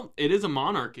 Well, it is a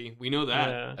monarchy. We know that.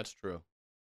 Yeah. That's true.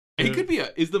 And it could be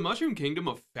is the Mushroom Kingdom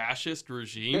a fascist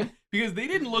regime? Because they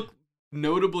didn't look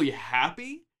notably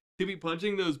happy to be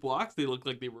punching those blocks. They looked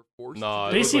like they were forced. No,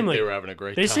 to they do it. seem like they were having a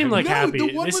great time. They seem like No, happy. the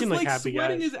one They was seem like happy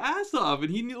sweating guys. his ass off, and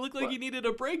he looked like he needed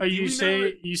a break. Oh, you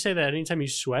say that anytime you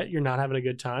sweat, you're not having a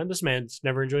good time? This man's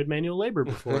never enjoyed manual labor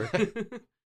before.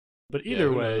 But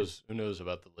either way, who knows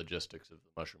about the logistics of the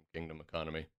Mushroom Kingdom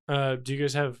economy? do you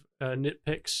guys have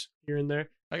nitpicks here and there?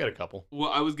 I got a couple.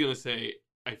 Well, I was gonna say,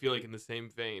 I feel like in the same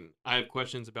vein, I have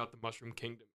questions about the Mushroom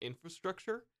Kingdom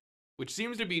infrastructure, which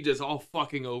seems to be just all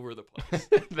fucking over the place.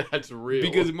 That's real.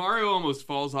 Because Mario almost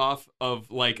falls off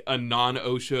of like a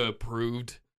non-OSHA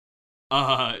approved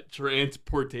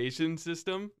transportation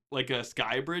system, like a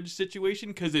sky bridge situation,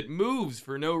 because it moves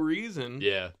for no reason.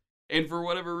 Yeah. And for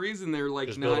whatever reason, they're like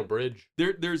Just not build a bridge.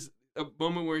 There's a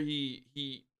moment where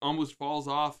he almost falls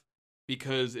off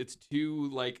because it's two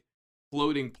like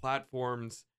floating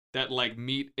platforms that like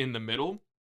meet in the middle,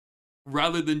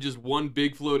 rather than just one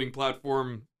big floating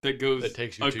platform that goes That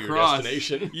takes you across. to your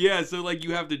destination. Yeah, so like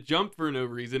you have to jump for no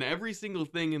reason. Every single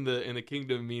thing in the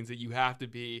kingdom means that you have to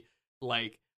be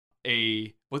like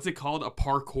a what's it called? A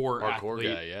parkour athlete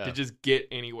guy, yeah. to just get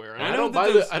anywhere. And I don't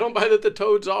buy that the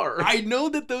toads are. I know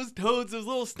that those toads, those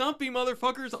little stumpy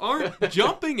motherfuckers, aren't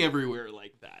jumping everywhere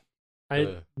like that.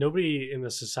 Nobody in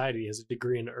the society has a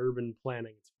degree in urban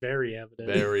planning. It's very evident.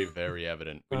 Very, very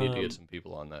evident. We need to get some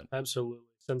people on that. Absolutely.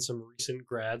 Send some recent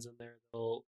grads in there.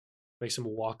 They'll make some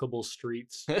walkable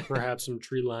streets, perhaps some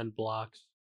tree-lined blocks.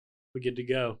 We good to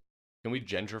go. Can we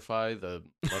gentrify the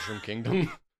Mushroom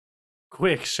Kingdom?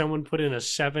 Quick, someone put in a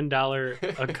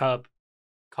 $7 a cup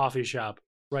coffee shop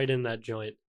right in that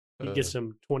joint. You get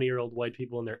some 20-year-old white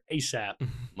people in there ASAP.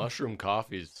 Mushroom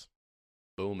coffee's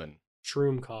booming.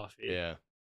 Shroom coffee. Yeah.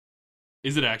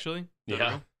 Is it actually?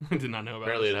 Yeah. I did not know about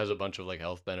Apparently this. it has a bunch of like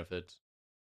health benefits.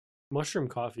 Mushroom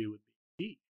coffee would be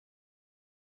tea.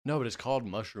 No, but it's called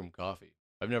mushroom coffee.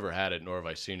 I've never had it, nor have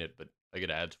I seen it, but I get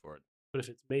ads for it. But if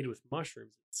it's made with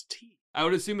mushrooms, it's tea. I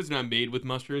would assume it's not made with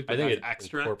mushrooms, but I think has it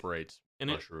extract incorporates in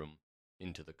it. mushroom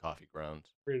into the coffee grounds.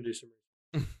 We're going to do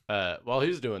some. While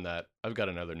he's doing that, I've got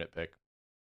another nitpick.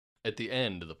 At the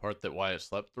end, the part that Wyatt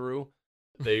slept through,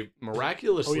 they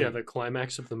miraculously... Oh yeah, the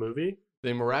climax of the movie?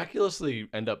 They miraculously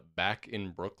end up back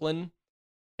in Brooklyn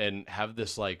and have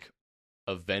this like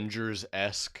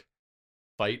Avengers-esque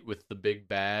fight with the big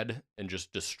bad and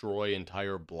just destroy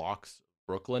entire blocks of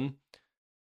Brooklyn.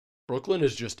 Brooklyn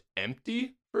is just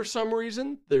empty for some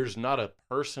reason. There's not a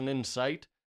person in sight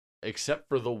except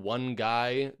for the one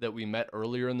guy that we met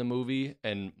earlier in the movie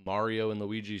and Mario and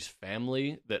Luigi's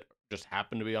family that just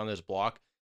happened to be on this block.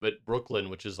 But Brooklyn,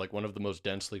 which is like one of the most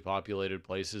densely populated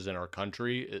places in our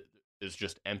country, it is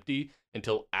just empty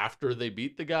until after they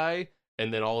beat the guy.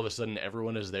 And then all of a sudden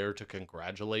everyone is there to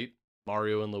congratulate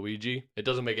Mario and Luigi. It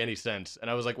doesn't make any sense. And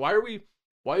I was like,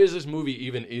 why is this movie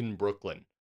even in Brooklyn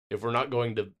if we're not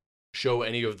going to show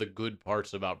any of the good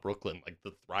parts about Brooklyn, like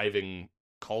the thriving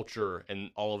culture and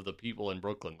all of the people in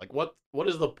Brooklyn? Like what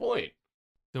is the point?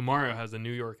 So Mario has a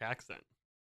New York accent.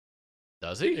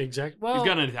 Does he? Exactly. Well, He's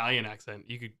got an Italian accent.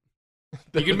 You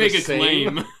could make a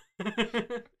claim.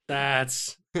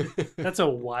 That's a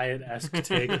Wyatt-esque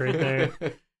take right there.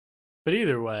 But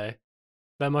either way,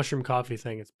 that mushroom coffee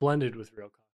thing, it's blended with real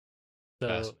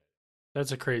coffee. So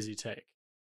that's a crazy take.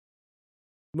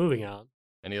 Moving on.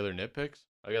 Any other nitpicks?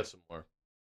 I got some more.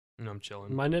 No, I'm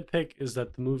chilling. My nitpick is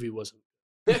that the movie wasn't.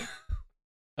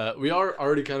 We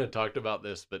already kind of talked about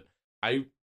this, but I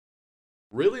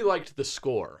really liked the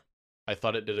score. I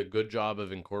thought it did a good job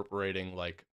of incorporating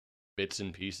like bits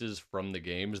and pieces from the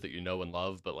games that you know and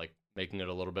love, but like making it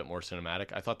a little bit more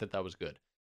cinematic. I thought that was good.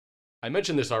 I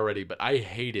mentioned this already, but I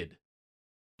hated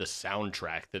the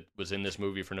soundtrack that was in this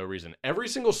movie for no reason. Every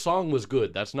single song was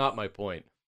good. That's not my point.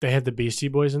 They had the Beastie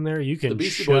Boys in there. You can. The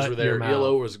Beastie shut Boys were there. your mouth.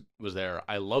 ELO was there.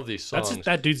 I love these songs. That's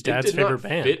that dude's dad's it did favorite not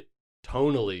band. Fit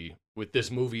tonally with this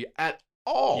movie at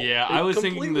all. Yeah, It I was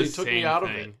thinking completely the took same me out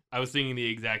thing. of it. I was thinking the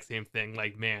exact same thing.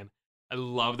 Like, man, I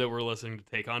love that we're listening to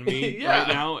Take On Me Yeah. right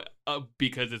now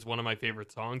because it's one of my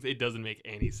favorite songs. It doesn't make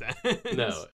any sense.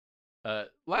 No.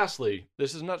 Lastly,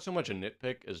 this is not so much a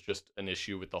nitpick as just an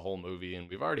issue with the whole movie, and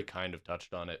we've already kind of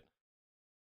touched on it.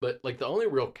 But like the only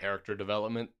real character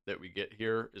development that we get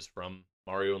here is from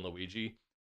Mario and Luigi,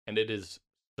 and it is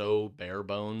so bare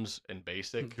bones and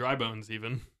basic. Dry bones,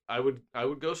 even. I would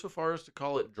go so far as to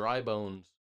call it dry bones.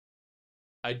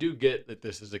 I do get that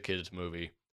this is a kids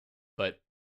movie, but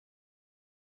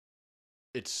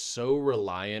it's so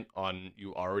reliant on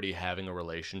you already having a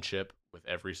relationship with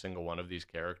every single one of these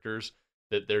characters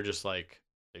that they're just like,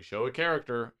 they show a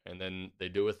character and then they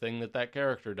do a thing that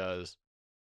character does,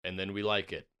 and then we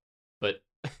like it. But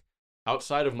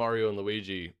outside of Mario and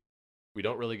Luigi, we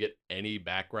don't really get any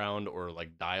background or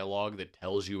like dialogue that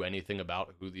tells you anything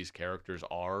about who these characters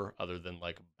are, other than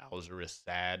like Bowser is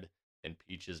sad and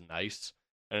Peach is nice.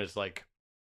 And it's like,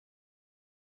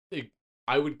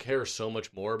 I would care so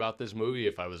much more about this movie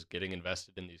if I was getting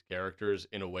invested in these characters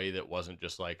in a way that wasn't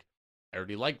just like, I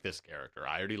already like this character.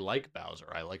 I already like Bowser.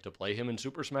 I like to play him in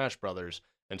Super Smash Brothers,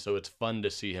 and so it's fun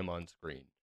to see him on screen.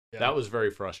 Yeah. That was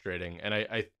very frustrating, and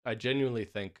I genuinely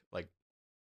think like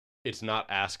it's not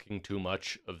asking too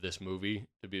much of this movie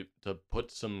to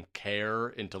put some care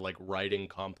into like writing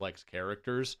complex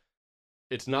characters.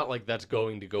 It's not like that's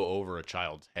going to go over a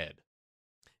child's head.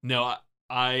 No,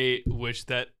 I wish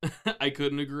that I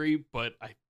couldn't agree, but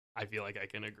I feel like I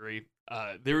can agree.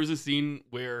 There was a scene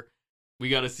where we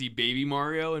got to see baby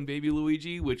Mario and baby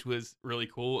Luigi, which was really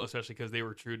cool, especially because they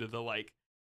were true to the like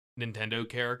Nintendo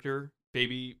character.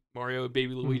 Baby Mario and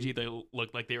baby Luigi, they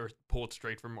looked like they were pulled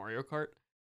straight from Mario Kart.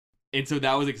 And so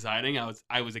that was exciting.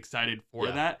 I was excited for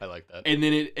that. I like that. And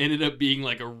then it ended up being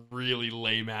like a really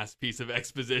lame ass piece of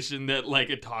exposition that like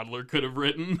a toddler could have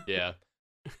written. Yeah.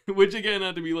 Which again,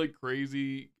 not to be like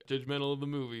crazy judgmental of the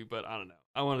movie, but I don't know.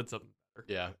 I wanted something better.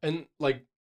 Yeah. And like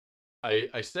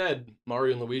I said,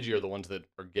 Mario and Luigi are the ones that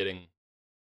are getting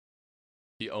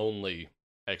the only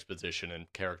exposition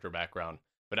and character background,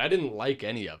 but I didn't like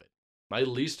any of it. My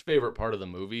least favorite part of the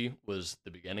movie was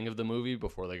the beginning of the movie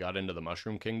before they got into the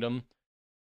Mushroom Kingdom.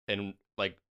 And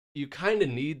like, you kind of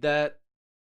need that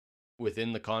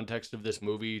within the context of this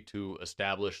movie to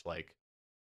establish like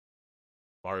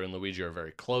Mario and Luigi are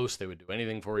very close. They would do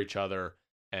anything for each other,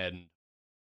 and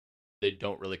they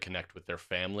don't really connect with their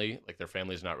family. Like their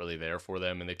family's not really there for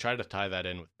them. And they try to tie that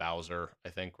in with Bowser, I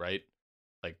think, right?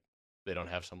 Like they don't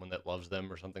have someone that loves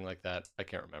them or something like that. I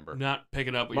can't remember. Not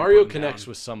picking up what Mario connects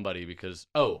with somebody because,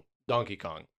 Donkey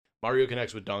Kong. Mario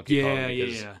connects with Donkey Kong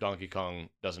because Donkey Kong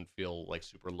doesn't feel like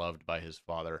super loved by his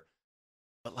father.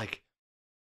 But like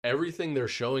everything they're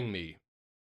showing me,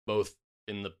 both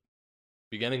in the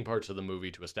beginning parts of the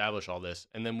movie to establish all this,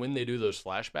 and then when they do those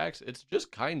flashbacks, it's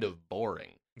just kind of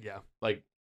boring. Yeah. Like,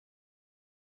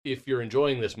 if you're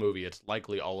enjoying this movie, it's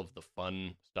likely all of the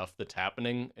fun stuff that's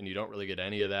happening, and you don't really get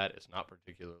any of that. It's not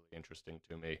particularly interesting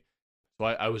to me. So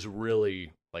I was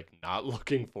really, like, not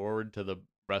looking forward to the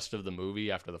rest of the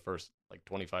movie after the first, like,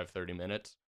 25, 30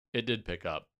 minutes. It did pick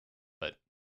up, but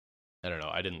I don't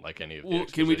know. I didn't like any of the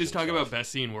Can we just talk about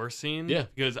best scene, worst scene? Yeah.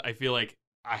 Because I feel like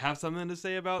I have something to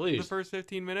say about the first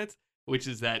 15 minutes, which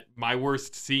is that my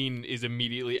worst scene is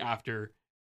immediately after,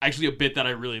 actually a bit that I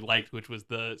really liked, which was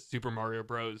the Super Mario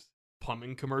Bros.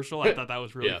 Plumbing commercial. I thought that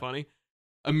was really funny.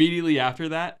 Immediately after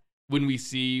that, when we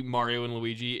see Mario and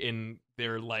Luigi in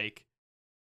their like...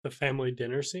 The family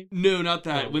dinner scene? No, not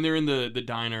that. Oh. When they're in the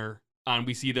diner,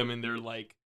 we see them in their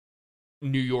like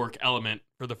New York element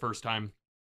for the first time.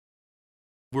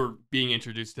 We're being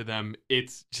introduced to them.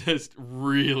 It's just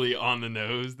really on the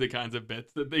nose, the kinds of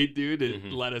bits that they do to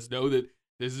let us know that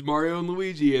this is Mario and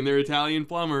Luigi and they're Italian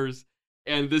plumbers.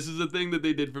 And this is a thing that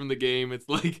they did from the game. It's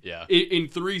like, in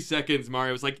 3 seconds,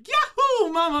 Mario's like,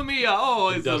 Yahoo, Mamma Mia. Oh,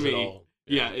 it's does me. It all.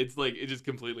 Yeah, it's like, it's just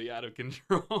completely out of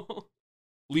control.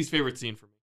 Least favorite scene for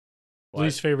me. What?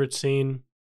 Least favorite scene?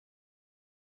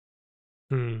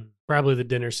 Probably the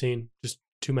dinner scene. Just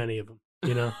too many of them,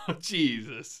 you know?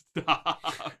 Jesus,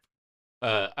 stop.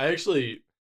 I actually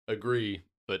agree,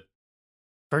 but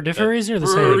for a different reason or the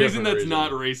same? For a reason that's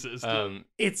not racist.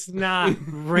 It's not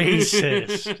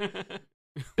racist.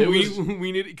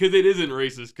 We need, because it isn't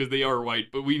racist because they are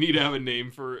white, but we need to have a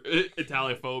name for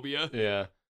Italophobia. Yeah,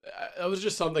 that was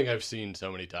just something I've seen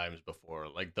so many times before.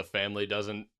 Like the family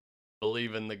doesn't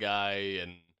believe in the guy,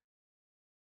 and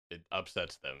it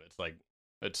upsets them. It's like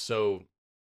it's so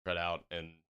spread out,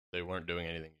 and they weren't doing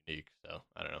anything unique. So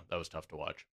I don't know. That was tough to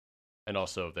watch. And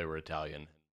also, if they were Italian,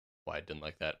 why I didn't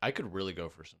like that. I could really go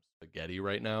for some spaghetti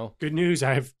right now. Good news,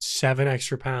 I have 7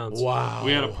 extra pounds. Wow.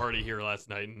 We had a party here last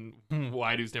night, and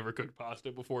Waidu's never cooked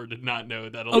pasta before. Did not know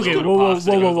that a little bit of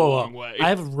pasta goes a long way. I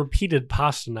have repeated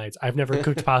pasta nights. I've never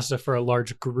cooked pasta for a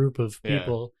large group of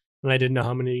people, and I didn't know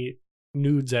how many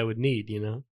nudes I would need, you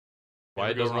know?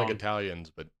 Why doesn't like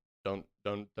Italians, but don't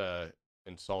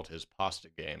insult his pasta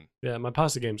game. Yeah, my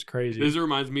pasta game's crazy. This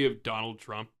reminds me of Donald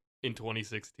Trump in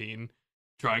 2016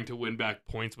 trying to win back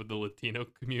points with the Latino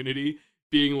community,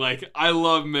 being like, I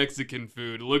love Mexican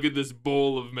food. Look at this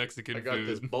bowl of Mexican food. I got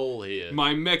this bowl here.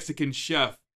 My Mexican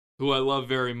chef, who I love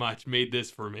very much, made this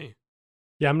for me.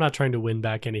 Yeah, I'm not trying to win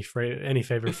back any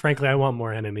favor. Frankly, I want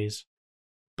more enemies.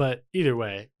 But either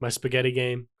way, my spaghetti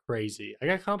game, crazy. I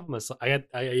got compliments.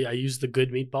 I used the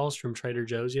good meatballs from Trader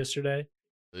Joe's yesterday.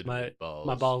 Good my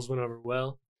meatballs. balls went over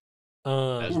well.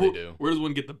 As they do. Where does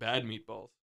one get the bad meatballs?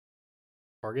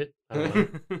 Target. I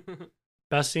don't know.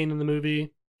 Best scene in the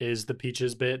movie is the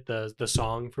Peaches bit, the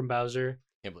song from Bowser.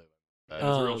 Can't believe it. It's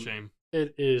a real shame.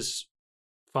 It is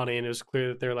funny, and it was clear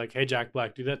that they're like, "Hey, Jack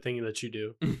Black, do that thing that you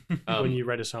do when you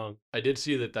write a song." I did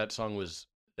see that song was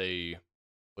they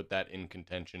put that in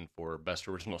contention for best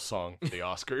original song for the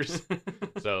Oscars.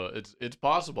 So it's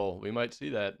possible we might see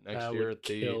that next year at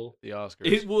the Oscars.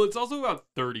 It's also about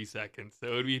 30 seconds, so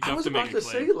it would be tough to make it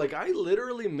play. Like I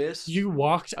literally missed. You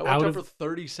walked out of for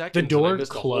 30 seconds. The door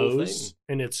closed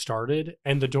and it started,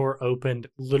 and the door opened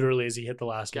literally as he hit the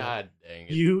last note. God dang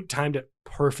it! You timed it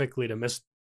perfectly to miss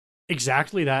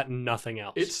exactly that and nothing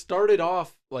else. It started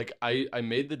off like I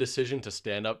made the decision to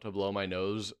stand up to blow my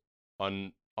nose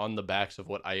on the backs of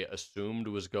what I assumed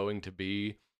was going to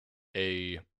be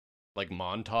a like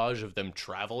montage of them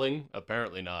traveling.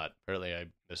 Apparently not. Apparently I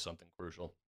missed something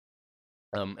crucial.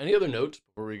 Any other notes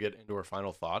before we get into our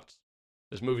final thoughts?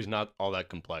 This movie's not all that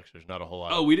complex. There's not a whole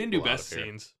lot. Oh, we didn't do best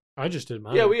scenes. I just did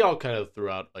mine. Yeah, we all kind of threw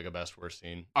out like a best worst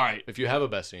scene. All right. If you have a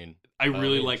best scene. I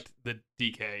really liked the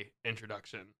DK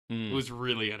introduction. It was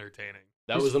really entertaining.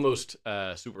 That was the most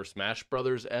Super Smash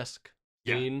Brothers-esque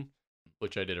scene,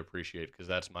 which I did appreciate because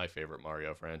that's my favorite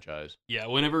Mario franchise. Yeah,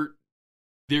 whenever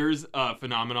there's a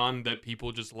phenomenon that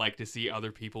people just like to see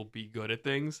other people be good at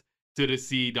things. So to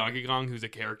see Donkey Kong, who's a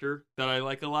character that I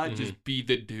like a lot, just be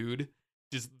the dude,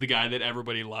 just the guy that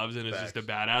everybody loves and is just a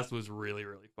badass, was really,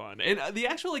 really fun. And the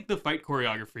actual the fight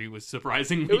choreography was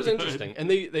surprisingly It was good. interesting. And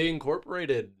they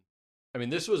incorporated, I mean,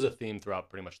 this was a theme throughout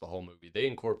pretty much the whole movie. They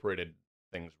incorporated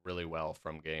things really well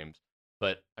from games.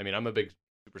 But, I mean, I'm a big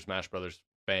Super Smash Brothers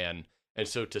fan. And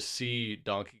so to see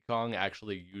Donkey Kong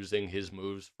actually using his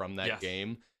moves from that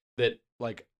game, that,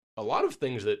 like, a lot of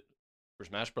things that Super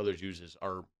Smash Brothers uses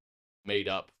are made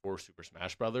up for Super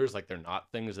Smash Brothers. Like, they're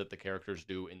not things that the characters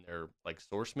do in their, like,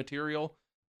 source material.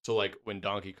 So, like, when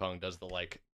Donkey Kong does the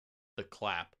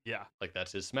clap, like,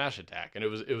 that's his smash attack. And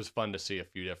it was fun to see a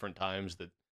few different times that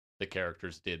the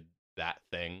characters did that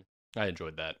thing. I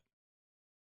enjoyed that.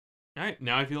 All right,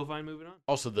 now I feel fine moving on.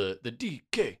 Also, the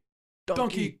DK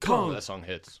Donkey Kong. That song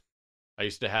hits. I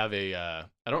used to have I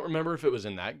don't remember if it was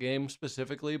in that game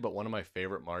specifically, but one of my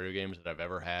favorite Mario games that I've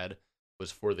ever had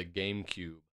was for the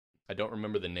GameCube. I don't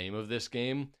remember the name of this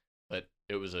game, but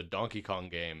it was a Donkey Kong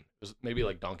game. It was maybe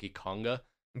like Donkey Konga.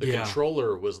 The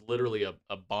controller was literally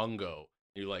a bongo.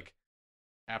 You like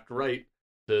tapped right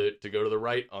to go to the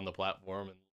right on the platform,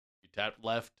 and you tapped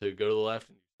left to go to the left,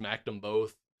 and you smacked them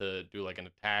both to do like an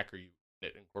attack, or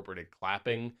it incorporated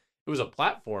clapping. It was a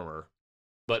platformer,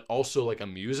 but also like a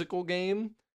musical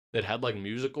game that had like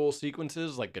musical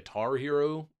sequences, like Guitar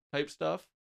Hero type stuff.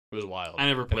 It was wild. I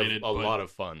never played it. A lot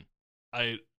of fun.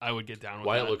 I would get down with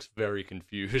Wyatt that. looks very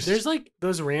confused. There's like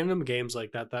those random games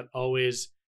like that always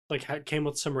like came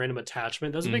with some random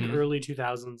attachment. That was a big early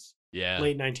 2000s,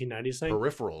 late 1990s thing.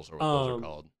 Peripherals are what those are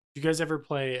called. Do you guys ever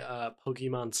play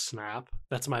Pokemon Snap?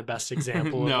 That's my best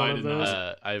example No, of one I of did those.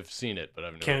 not. I've seen it, but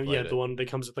I've never played it. The one that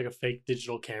comes with like a fake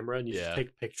digital camera and you just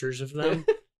take pictures of them.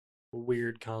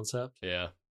 Weird concept. Yeah.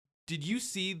 Did you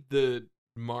see the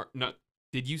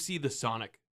Did you see the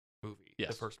Sonic movie?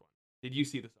 Yes. The first one. Did you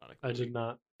see the Sonic movie? I did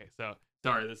not. Okay, so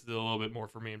sorry, this is a little bit more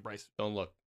for me and Bryce. Don't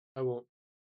look. I won't.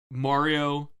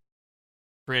 Mario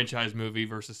franchise movie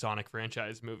versus Sonic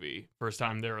franchise movie. First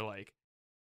time they were like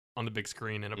on the big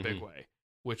screen in a big way.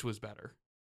 Which was better?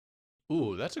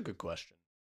 Ooh, that's a good question.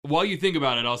 While you think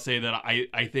about it, I'll say that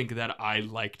I think that I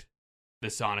liked the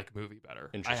Sonic movie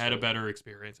better. I had a better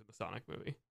experience with the Sonic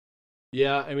movie.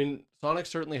 Yeah, I mean, Sonic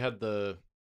certainly had the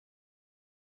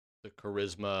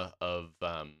charisma of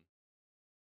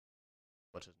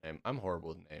what's his name? I'm horrible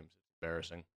with names. It's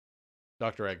embarrassing.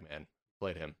 Dr. Eggman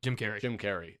played him. Jim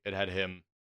Carrey. It had him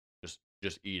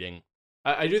just eating.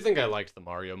 I do think I liked the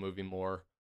Mario movie more.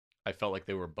 I felt like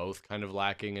they were both kind of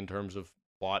lacking in terms of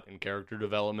plot and character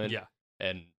development. Yeah.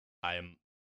 And I am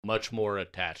much more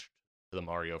attached to the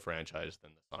Mario franchise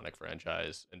than the Sonic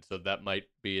franchise. And so that might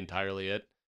be entirely it.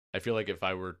 I feel like if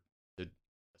I were to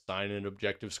assign an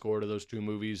objective score to those two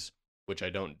movies, which I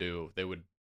don't do, they would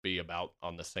be about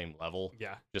on the same level.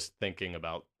 Yeah. Just thinking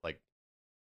about like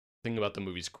thinking about the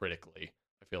movies critically,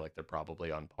 I feel like they're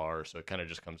probably on par. So it kind of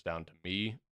just comes down to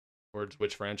me towards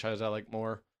which franchise I like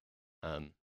more. But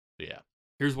yeah.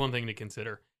 Here's one thing to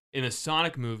consider. In a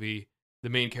Sonic movie, the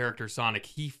main character, Sonic,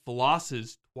 he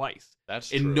flosses twice. That's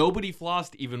true. And nobody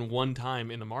flossed even one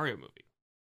time in the Mario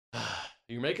movie.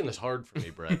 You're making this hard for me,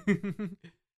 Brett.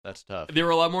 That's tough. There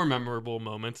were a lot more memorable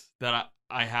moments that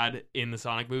I had in the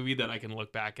Sonic movie that I can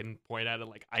look back and point at it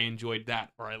like, I enjoyed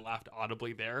that, or I laughed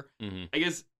audibly there. Mm-hmm. I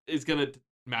guess it's going to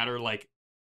matter, like,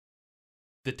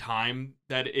 the time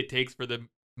that it takes for the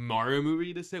Mario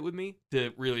movie to sit with me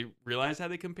to really realize how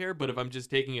they compare. But if I'm just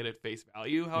taking it at face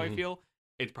value, how I feel,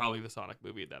 it's probably the Sonic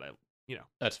movie that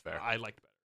that's fair. I liked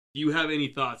better. Do you have any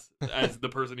thoughts as the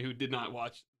person who did not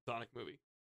watch the Sonic movie?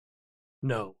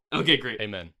 No. Okay, great.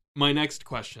 Amen. My next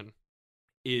question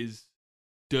is,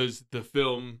 does the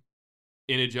film,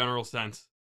 in a general sense,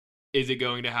 is it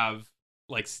going to have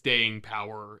like staying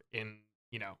power in,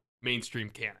 mainstream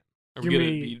canon? Are we going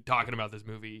to be talking about this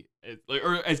movie,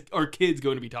 or are kids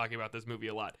going to be talking about this movie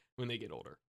a lot when they get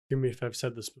older? Hear me if I've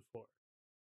said this before.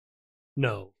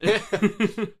 No.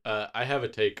 I have a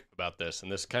take about this,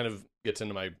 and this kind of gets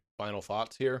into my final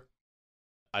thoughts here.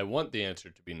 I want the answer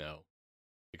to be no,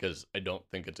 because I don't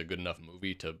think it's a good enough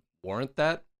movie to warrant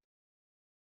that.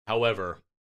 However,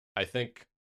 I think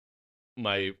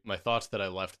my thoughts that I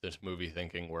left this movie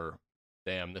thinking were,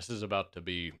 damn, this is about to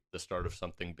be the start of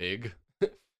something big.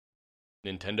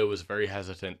 Nintendo was very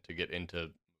hesitant to get into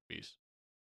movies.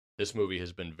 This movie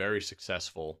has been very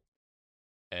successful,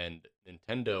 and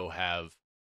Nintendo have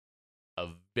a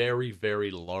very, very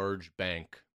large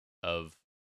bank of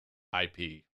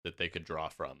IP that they could draw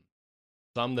from.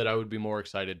 Some that I would be more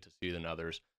excited to see than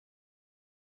others.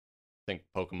 I think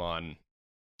Pokemon,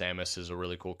 Samus is a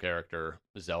really cool character.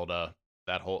 Zelda,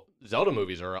 Zelda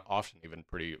movies are often even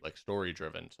pretty like story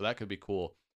driven, so that could be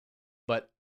cool. But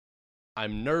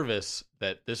I'm nervous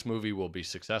that this movie will be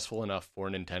successful enough for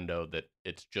Nintendo that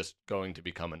it's just going to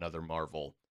become another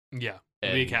Marvel. Yeah,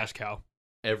 it'll be a cash cow.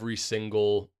 Every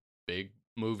single big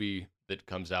movie that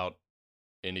comes out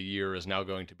in a year is now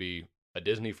going to be a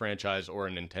Disney franchise or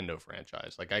a Nintendo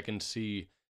franchise. Like, I can see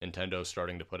Nintendo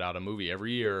starting to put out a movie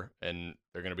every year, and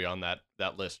they're going to be on that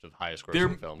list of highest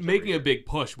grossing films. They're making a big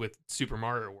push with Super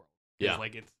Mario World. Yeah.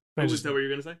 Like, it's... Is that what you're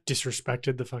going to say?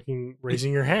 Disrespected the fucking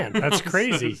raising your hand. That's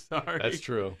crazy. So sorry. That's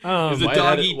true. It's a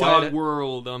dog-eat-dog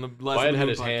world on the last Wyatt had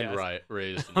his podcast. hand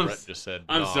raised, and Brett just said,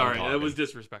 I'm sorry. That was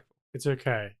disrespectful. It's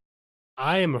okay.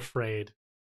 I am afraid.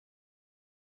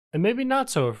 And maybe not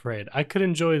so afraid. I could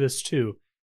enjoy this too.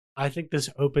 I think this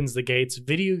opens the gates.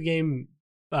 Video game,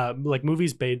 like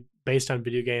movies based on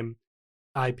video game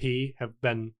IP have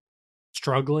been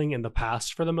struggling in the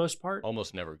past for the most part.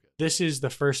 Almost never good. This is the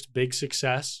first big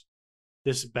success.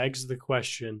 This begs the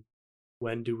question,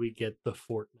 when do we get the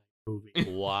Fortnite movie?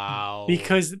 Wow.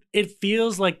 Because it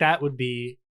feels like that would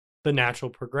be the natural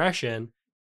progression.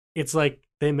 It's like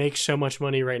they make so much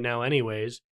money right now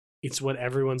anyways. It's what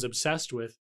everyone's obsessed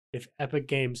with. If Epic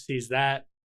Games sees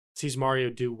Mario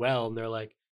do well, and they're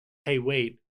like, hey,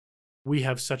 wait, we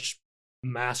have such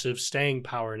massive staying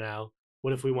power now.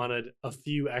 What if we wanted a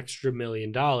few extra $1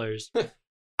 million?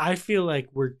 I feel like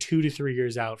we're 2 to 3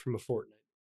 years out from a Fortnite.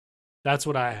 That's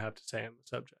what I have to say on the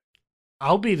subject.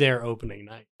 I'll be there opening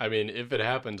night. I mean, if it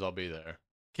happens, I'll be there.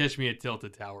 Catch me at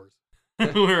Tilted Towers,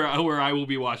 where I will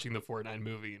be watching the Fortnite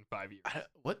movie in 5 years.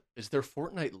 What? Is there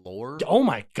Fortnite lore? Oh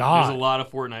my God. There's a lot of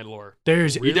Fortnite lore.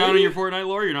 There's You down on your Fortnite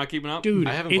lore? You're not keeping up? Dude,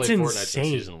 I haven't it's played insane. Fortnite since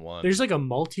season 1. There's like a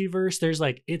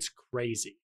multiverse. It's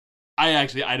crazy.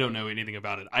 I don't know anything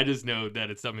about it. I just know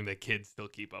that it's something that kids still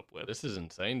keep up with. This is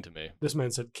insane to me. This man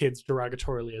said kids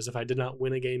derogatorily as if I did not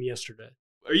win a game yesterday.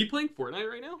 Are you playing Fortnite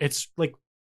right now? It's like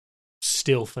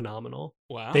still phenomenal.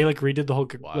 Wow. They like redid the whole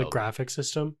Wild. graphic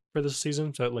system for this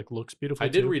season, so it like looks beautiful. I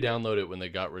did too. re-download it when they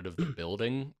got rid of the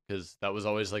building, because that was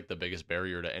always like the biggest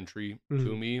barrier to entry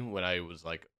to me when I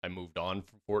moved on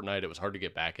from Fortnite. It was hard to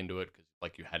get back into it because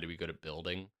like you had to be good at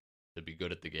building to be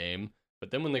good at the game. But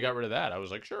then when they got rid of that, I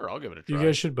was like, sure, I'll give it a try. You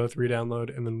guys should both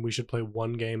re-download, and then we should play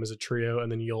one game as a trio,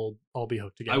 and then you'll all be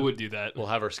hooked together. I would do that. We'll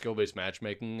have our skill-based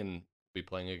matchmaking and be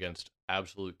playing against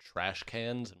absolute trash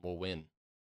cans, and we'll win.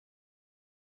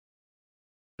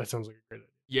 That sounds like a great idea.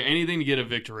 Yeah, anything to get a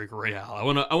victory royale.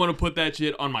 I wanna put that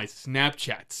shit on my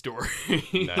Snapchat story.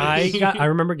 Nice. I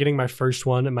remember getting my first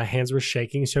one, and my hands were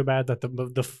shaking so bad that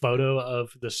the photo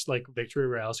of this like victory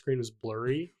royale screen was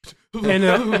blurry, and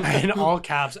in all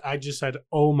caps, I just said,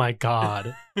 "Oh my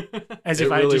God," as It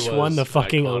if I really just won the was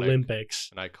fucking iconic.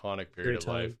 Olympics. An iconic period of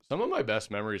life. Some of my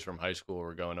best memories from high school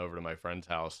were going over to my friend's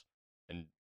house and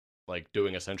like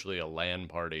doing essentially a LAN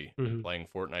party, playing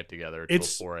Fortnite together till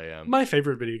 4 a.m. My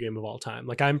favorite video game of all time.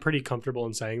 Like, I'm pretty comfortable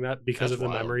in saying that because of the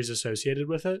memories associated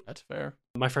with it. That's fair.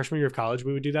 My freshman year of college,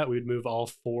 we would do that. We would move all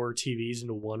 4 TVs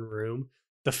into one room.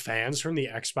 The fans from the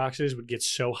Xboxes would get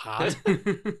so hot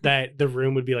that the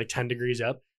room would be like 10 degrees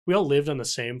up. We all lived on the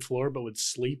same floor, but would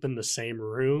sleep in the same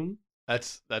room.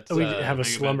 That's we'd have a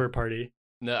slumber party.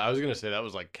 No, I was gonna say that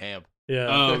was like camp. Yeah.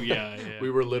 Oh yeah.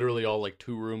 We were literally all like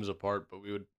 2 rooms apart, but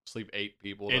we would sleep 8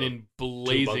 people and in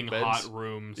blazing hot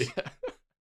rooms. Yeah.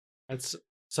 That's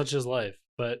such as life.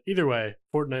 But either way,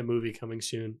 Fortnite movie coming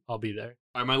soon. I'll be there.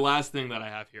 All right, my last thing that I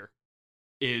have here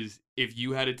is if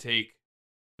you had to take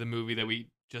the movie that we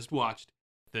just watched,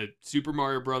 the Super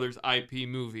Mario Brothers IP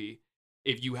movie,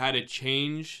 if you had to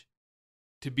change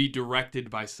to be directed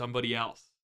by somebody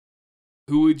else,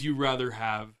 who would you rather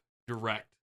have direct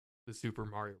the Super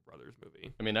Mario Brothers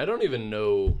movie? I mean, I don't even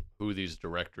know who these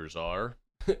directors are.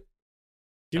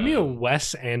 Give me a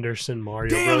Wes Anderson Mario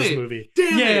Damn Bros. it! Movie.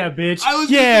 Damn Yeah, it! bitch. I was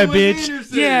Yeah, thinking Wes bitch.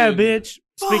 Anderson. Yeah, bitch.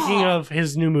 Speaking Fuck. of,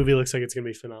 his new movie looks like it's gonna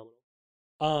be phenomenal.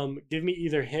 Give me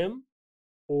either him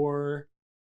or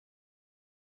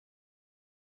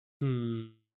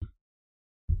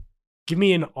give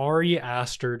me an Ari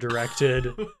Aster directed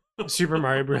Super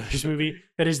Mario Brothers movie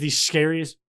that is the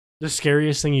scariest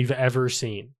thing you've ever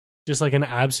seen. Just like an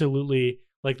absolutely,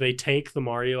 like, they take the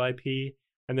Mario IP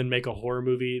and then make a horror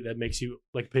movie that makes you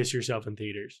like piss yourself in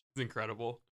theaters. It's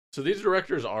incredible. So these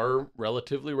directors are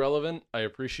relatively relevant. I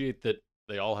appreciate that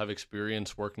they all have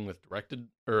experience working with directed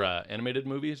or animated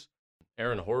movies.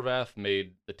 Aaron Horvath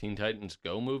made the Teen Titans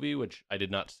Go movie, which I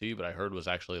did not see, but I heard was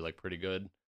actually like pretty good.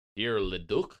 Pierre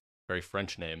Leduc, very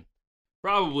French name.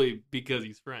 Probably because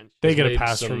he's French. They get a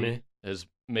pass from me. Has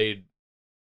made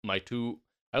my 2.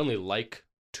 I only like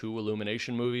 2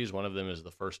 Illumination movies. One of them is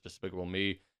the first Despicable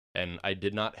Me, and I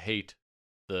did not hate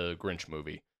the Grinch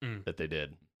movie that they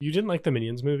did. You didn't like the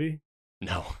Minions movie?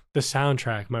 No. The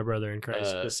soundtrack, my brother in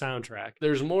Christ. The soundtrack.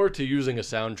 There's more to using a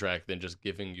soundtrack than just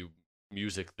giving you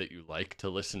music that you like to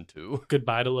listen to.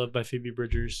 Goodbye to Love by Phoebe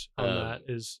Bridgers on that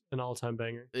is an all-time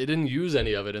banger. They didn't use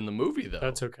any of it in the movie, though.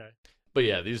 That's okay. But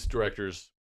yeah, these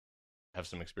directors have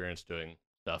some experience doing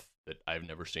stuff that I've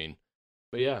never seen.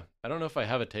 But yeah, I don't know if I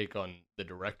have a take on the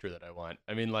director that I want.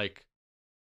 I mean, like,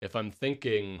 if I'm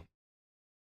thinking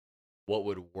what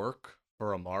would work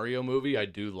for a Mario movie, I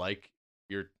do like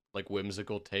your like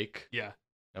whimsical take. Yeah.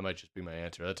 That might just be my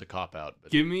answer. That's a cop-out.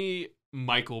 But Give me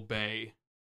Michael Bay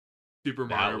Super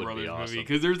Mario would Brothers be awesome. movie,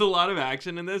 because there's a lot of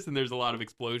action in this and there's a lot of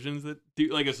explosions that do,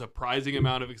 like, a surprising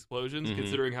amount of explosions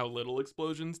considering how little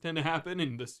explosions tend to happen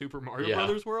in the Super Mario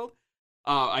Brothers world.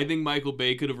 I think Michael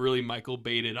Bay could have really Michael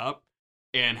Bayed it up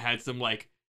and had some like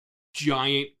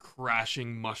giant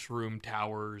crashing mushroom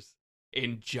towers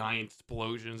and giant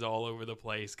explosions all over the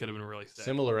place. Could have been really sick.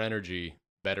 Similar energy,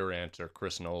 better answer,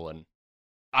 Chris Nolan.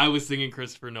 I was thinking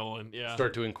Christopher Nolan, yeah.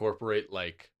 Start to incorporate,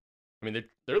 like, I mean,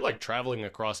 they're like traveling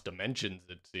across dimensions,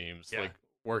 it seems. Yeah. Like,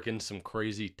 working some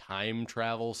crazy time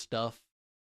travel stuff.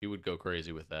 He would go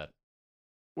crazy with that.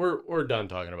 We're done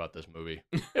talking about this movie.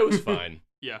 It was fine.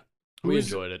 Yeah. We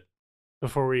enjoyed it.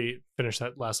 Before we finish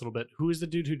that last little bit, who is the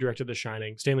dude who directed The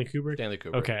Shining? Stanley Kubrick? Stanley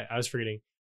Kubrick. Okay, I was forgetting.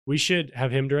 We should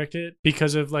have him direct it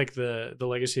because of like the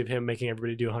legacy of him making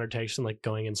everybody do 100 takes and like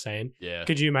going insane. Yeah.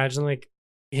 Could you imagine like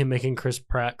him making Chris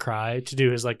Pratt cry to do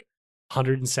his like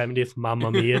 170th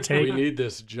Mamma Mia take? We need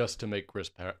this just to make Chris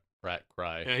Pratt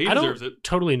cry. Yeah, he I deserves don't it.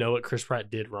 totally know what Chris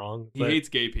Pratt did wrong. He But hates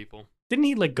gay people. didn't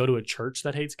he like go to a church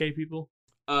that hates gay people?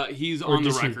 He's Or on the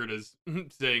does he- record as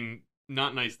saying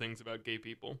not nice things about gay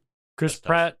people. Chris That's tough.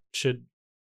 Pratt should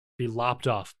be lopped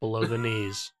off below the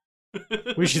knees.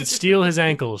 We should steal his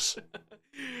ankles.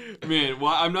 Man,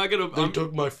 well, I'm not gonna. They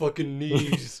took my fucking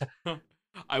knees.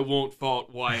 I won't fault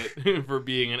Wyatt for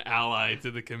being an ally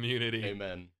to the community.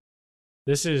 Amen.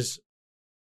 This is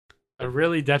a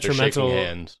really They're shaking detrimental.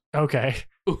 hands. Okay.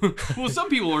 Well, some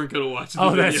people aren't gonna watch. The Oh,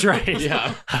 video. that's right.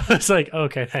 Yeah. I was like,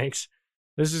 okay, thanks.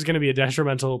 This is going to be a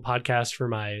detrimental podcast for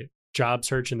my job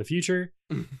search in the future,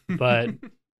 but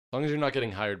As long as you're not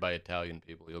getting hired by Italian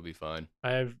people, you'll be fine.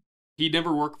 I have, He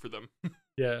never worked for them.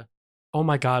 yeah. Oh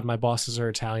my God, my bosses are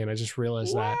Italian. I just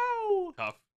realized that. Wow.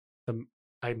 Tough.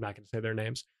 I'm not going to say their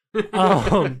names.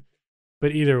 But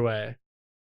either way,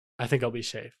 I think I'll be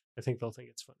safe. I think they'll think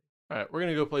it's funny. All right, we're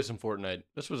going to go play some Fortnite.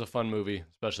 This was a fun movie,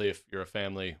 especially if you're a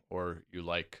family or you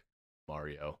like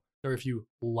Mario. Or if you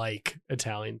like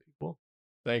Italian people.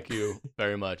 Thank you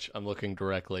very much. I'm looking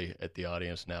directly at the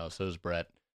audience now. So is Brett.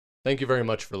 Thank you very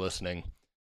much for listening.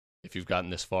 If you've gotten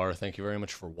this far, thank you very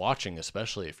much for watching,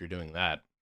 especially if you're doing that.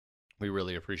 We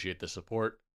really appreciate the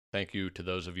support. Thank you to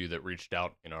those of you that reached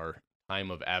out in our time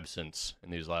of absence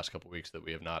in these last couple weeks that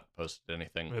we have not posted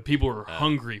anything. People are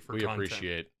hungry for content. We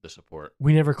appreciate the support.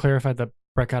 We never clarified that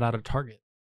Brett got out of Target.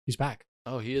 He's back.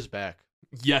 Oh, he is back.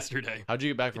 Yesterday. How'd you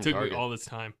get back from Target? It took Target? me all this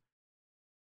time.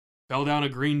 Fell down a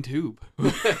green tube.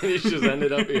 He just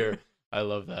ended up here. I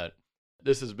love that.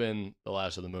 This has been the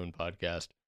Last of the Moon podcast.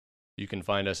 You can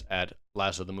find us at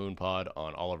Last of the Moon Pod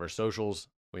on all of our socials.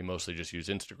 We mostly just use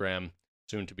Instagram,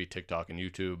 soon to be TikTok and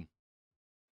YouTube.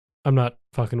 I'm not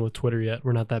fucking with Twitter yet.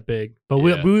 We're not that big, but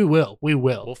we will.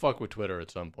 We'll fuck with Twitter at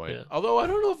some point. Yeah. Although I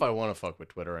don't know if I want to fuck with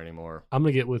Twitter anymore. I'm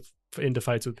gonna get into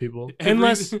fights with people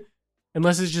unless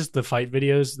it's just the fight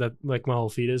videos that like my whole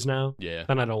feed is now. Yeah,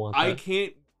 then I don't want that. I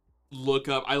can't look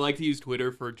up. I like to use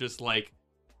Twitter for just like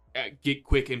get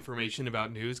quick information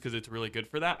about news because it's really good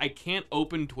for that. I can't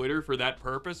open Twitter for that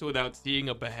purpose without seeing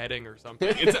a beheading or something.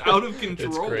 It's out of control.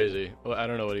 It's crazy. Well, I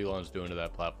don't know what Elon's doing to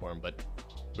that platform, but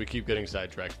we keep getting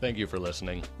sidetracked. Thank you for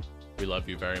listening. We love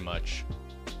you very much.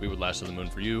 We would Last of the Moon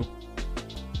for you.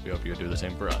 We hope you do the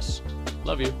same for us.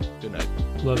 Love you. Good night.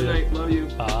 Love you. Love you.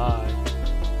 Bye.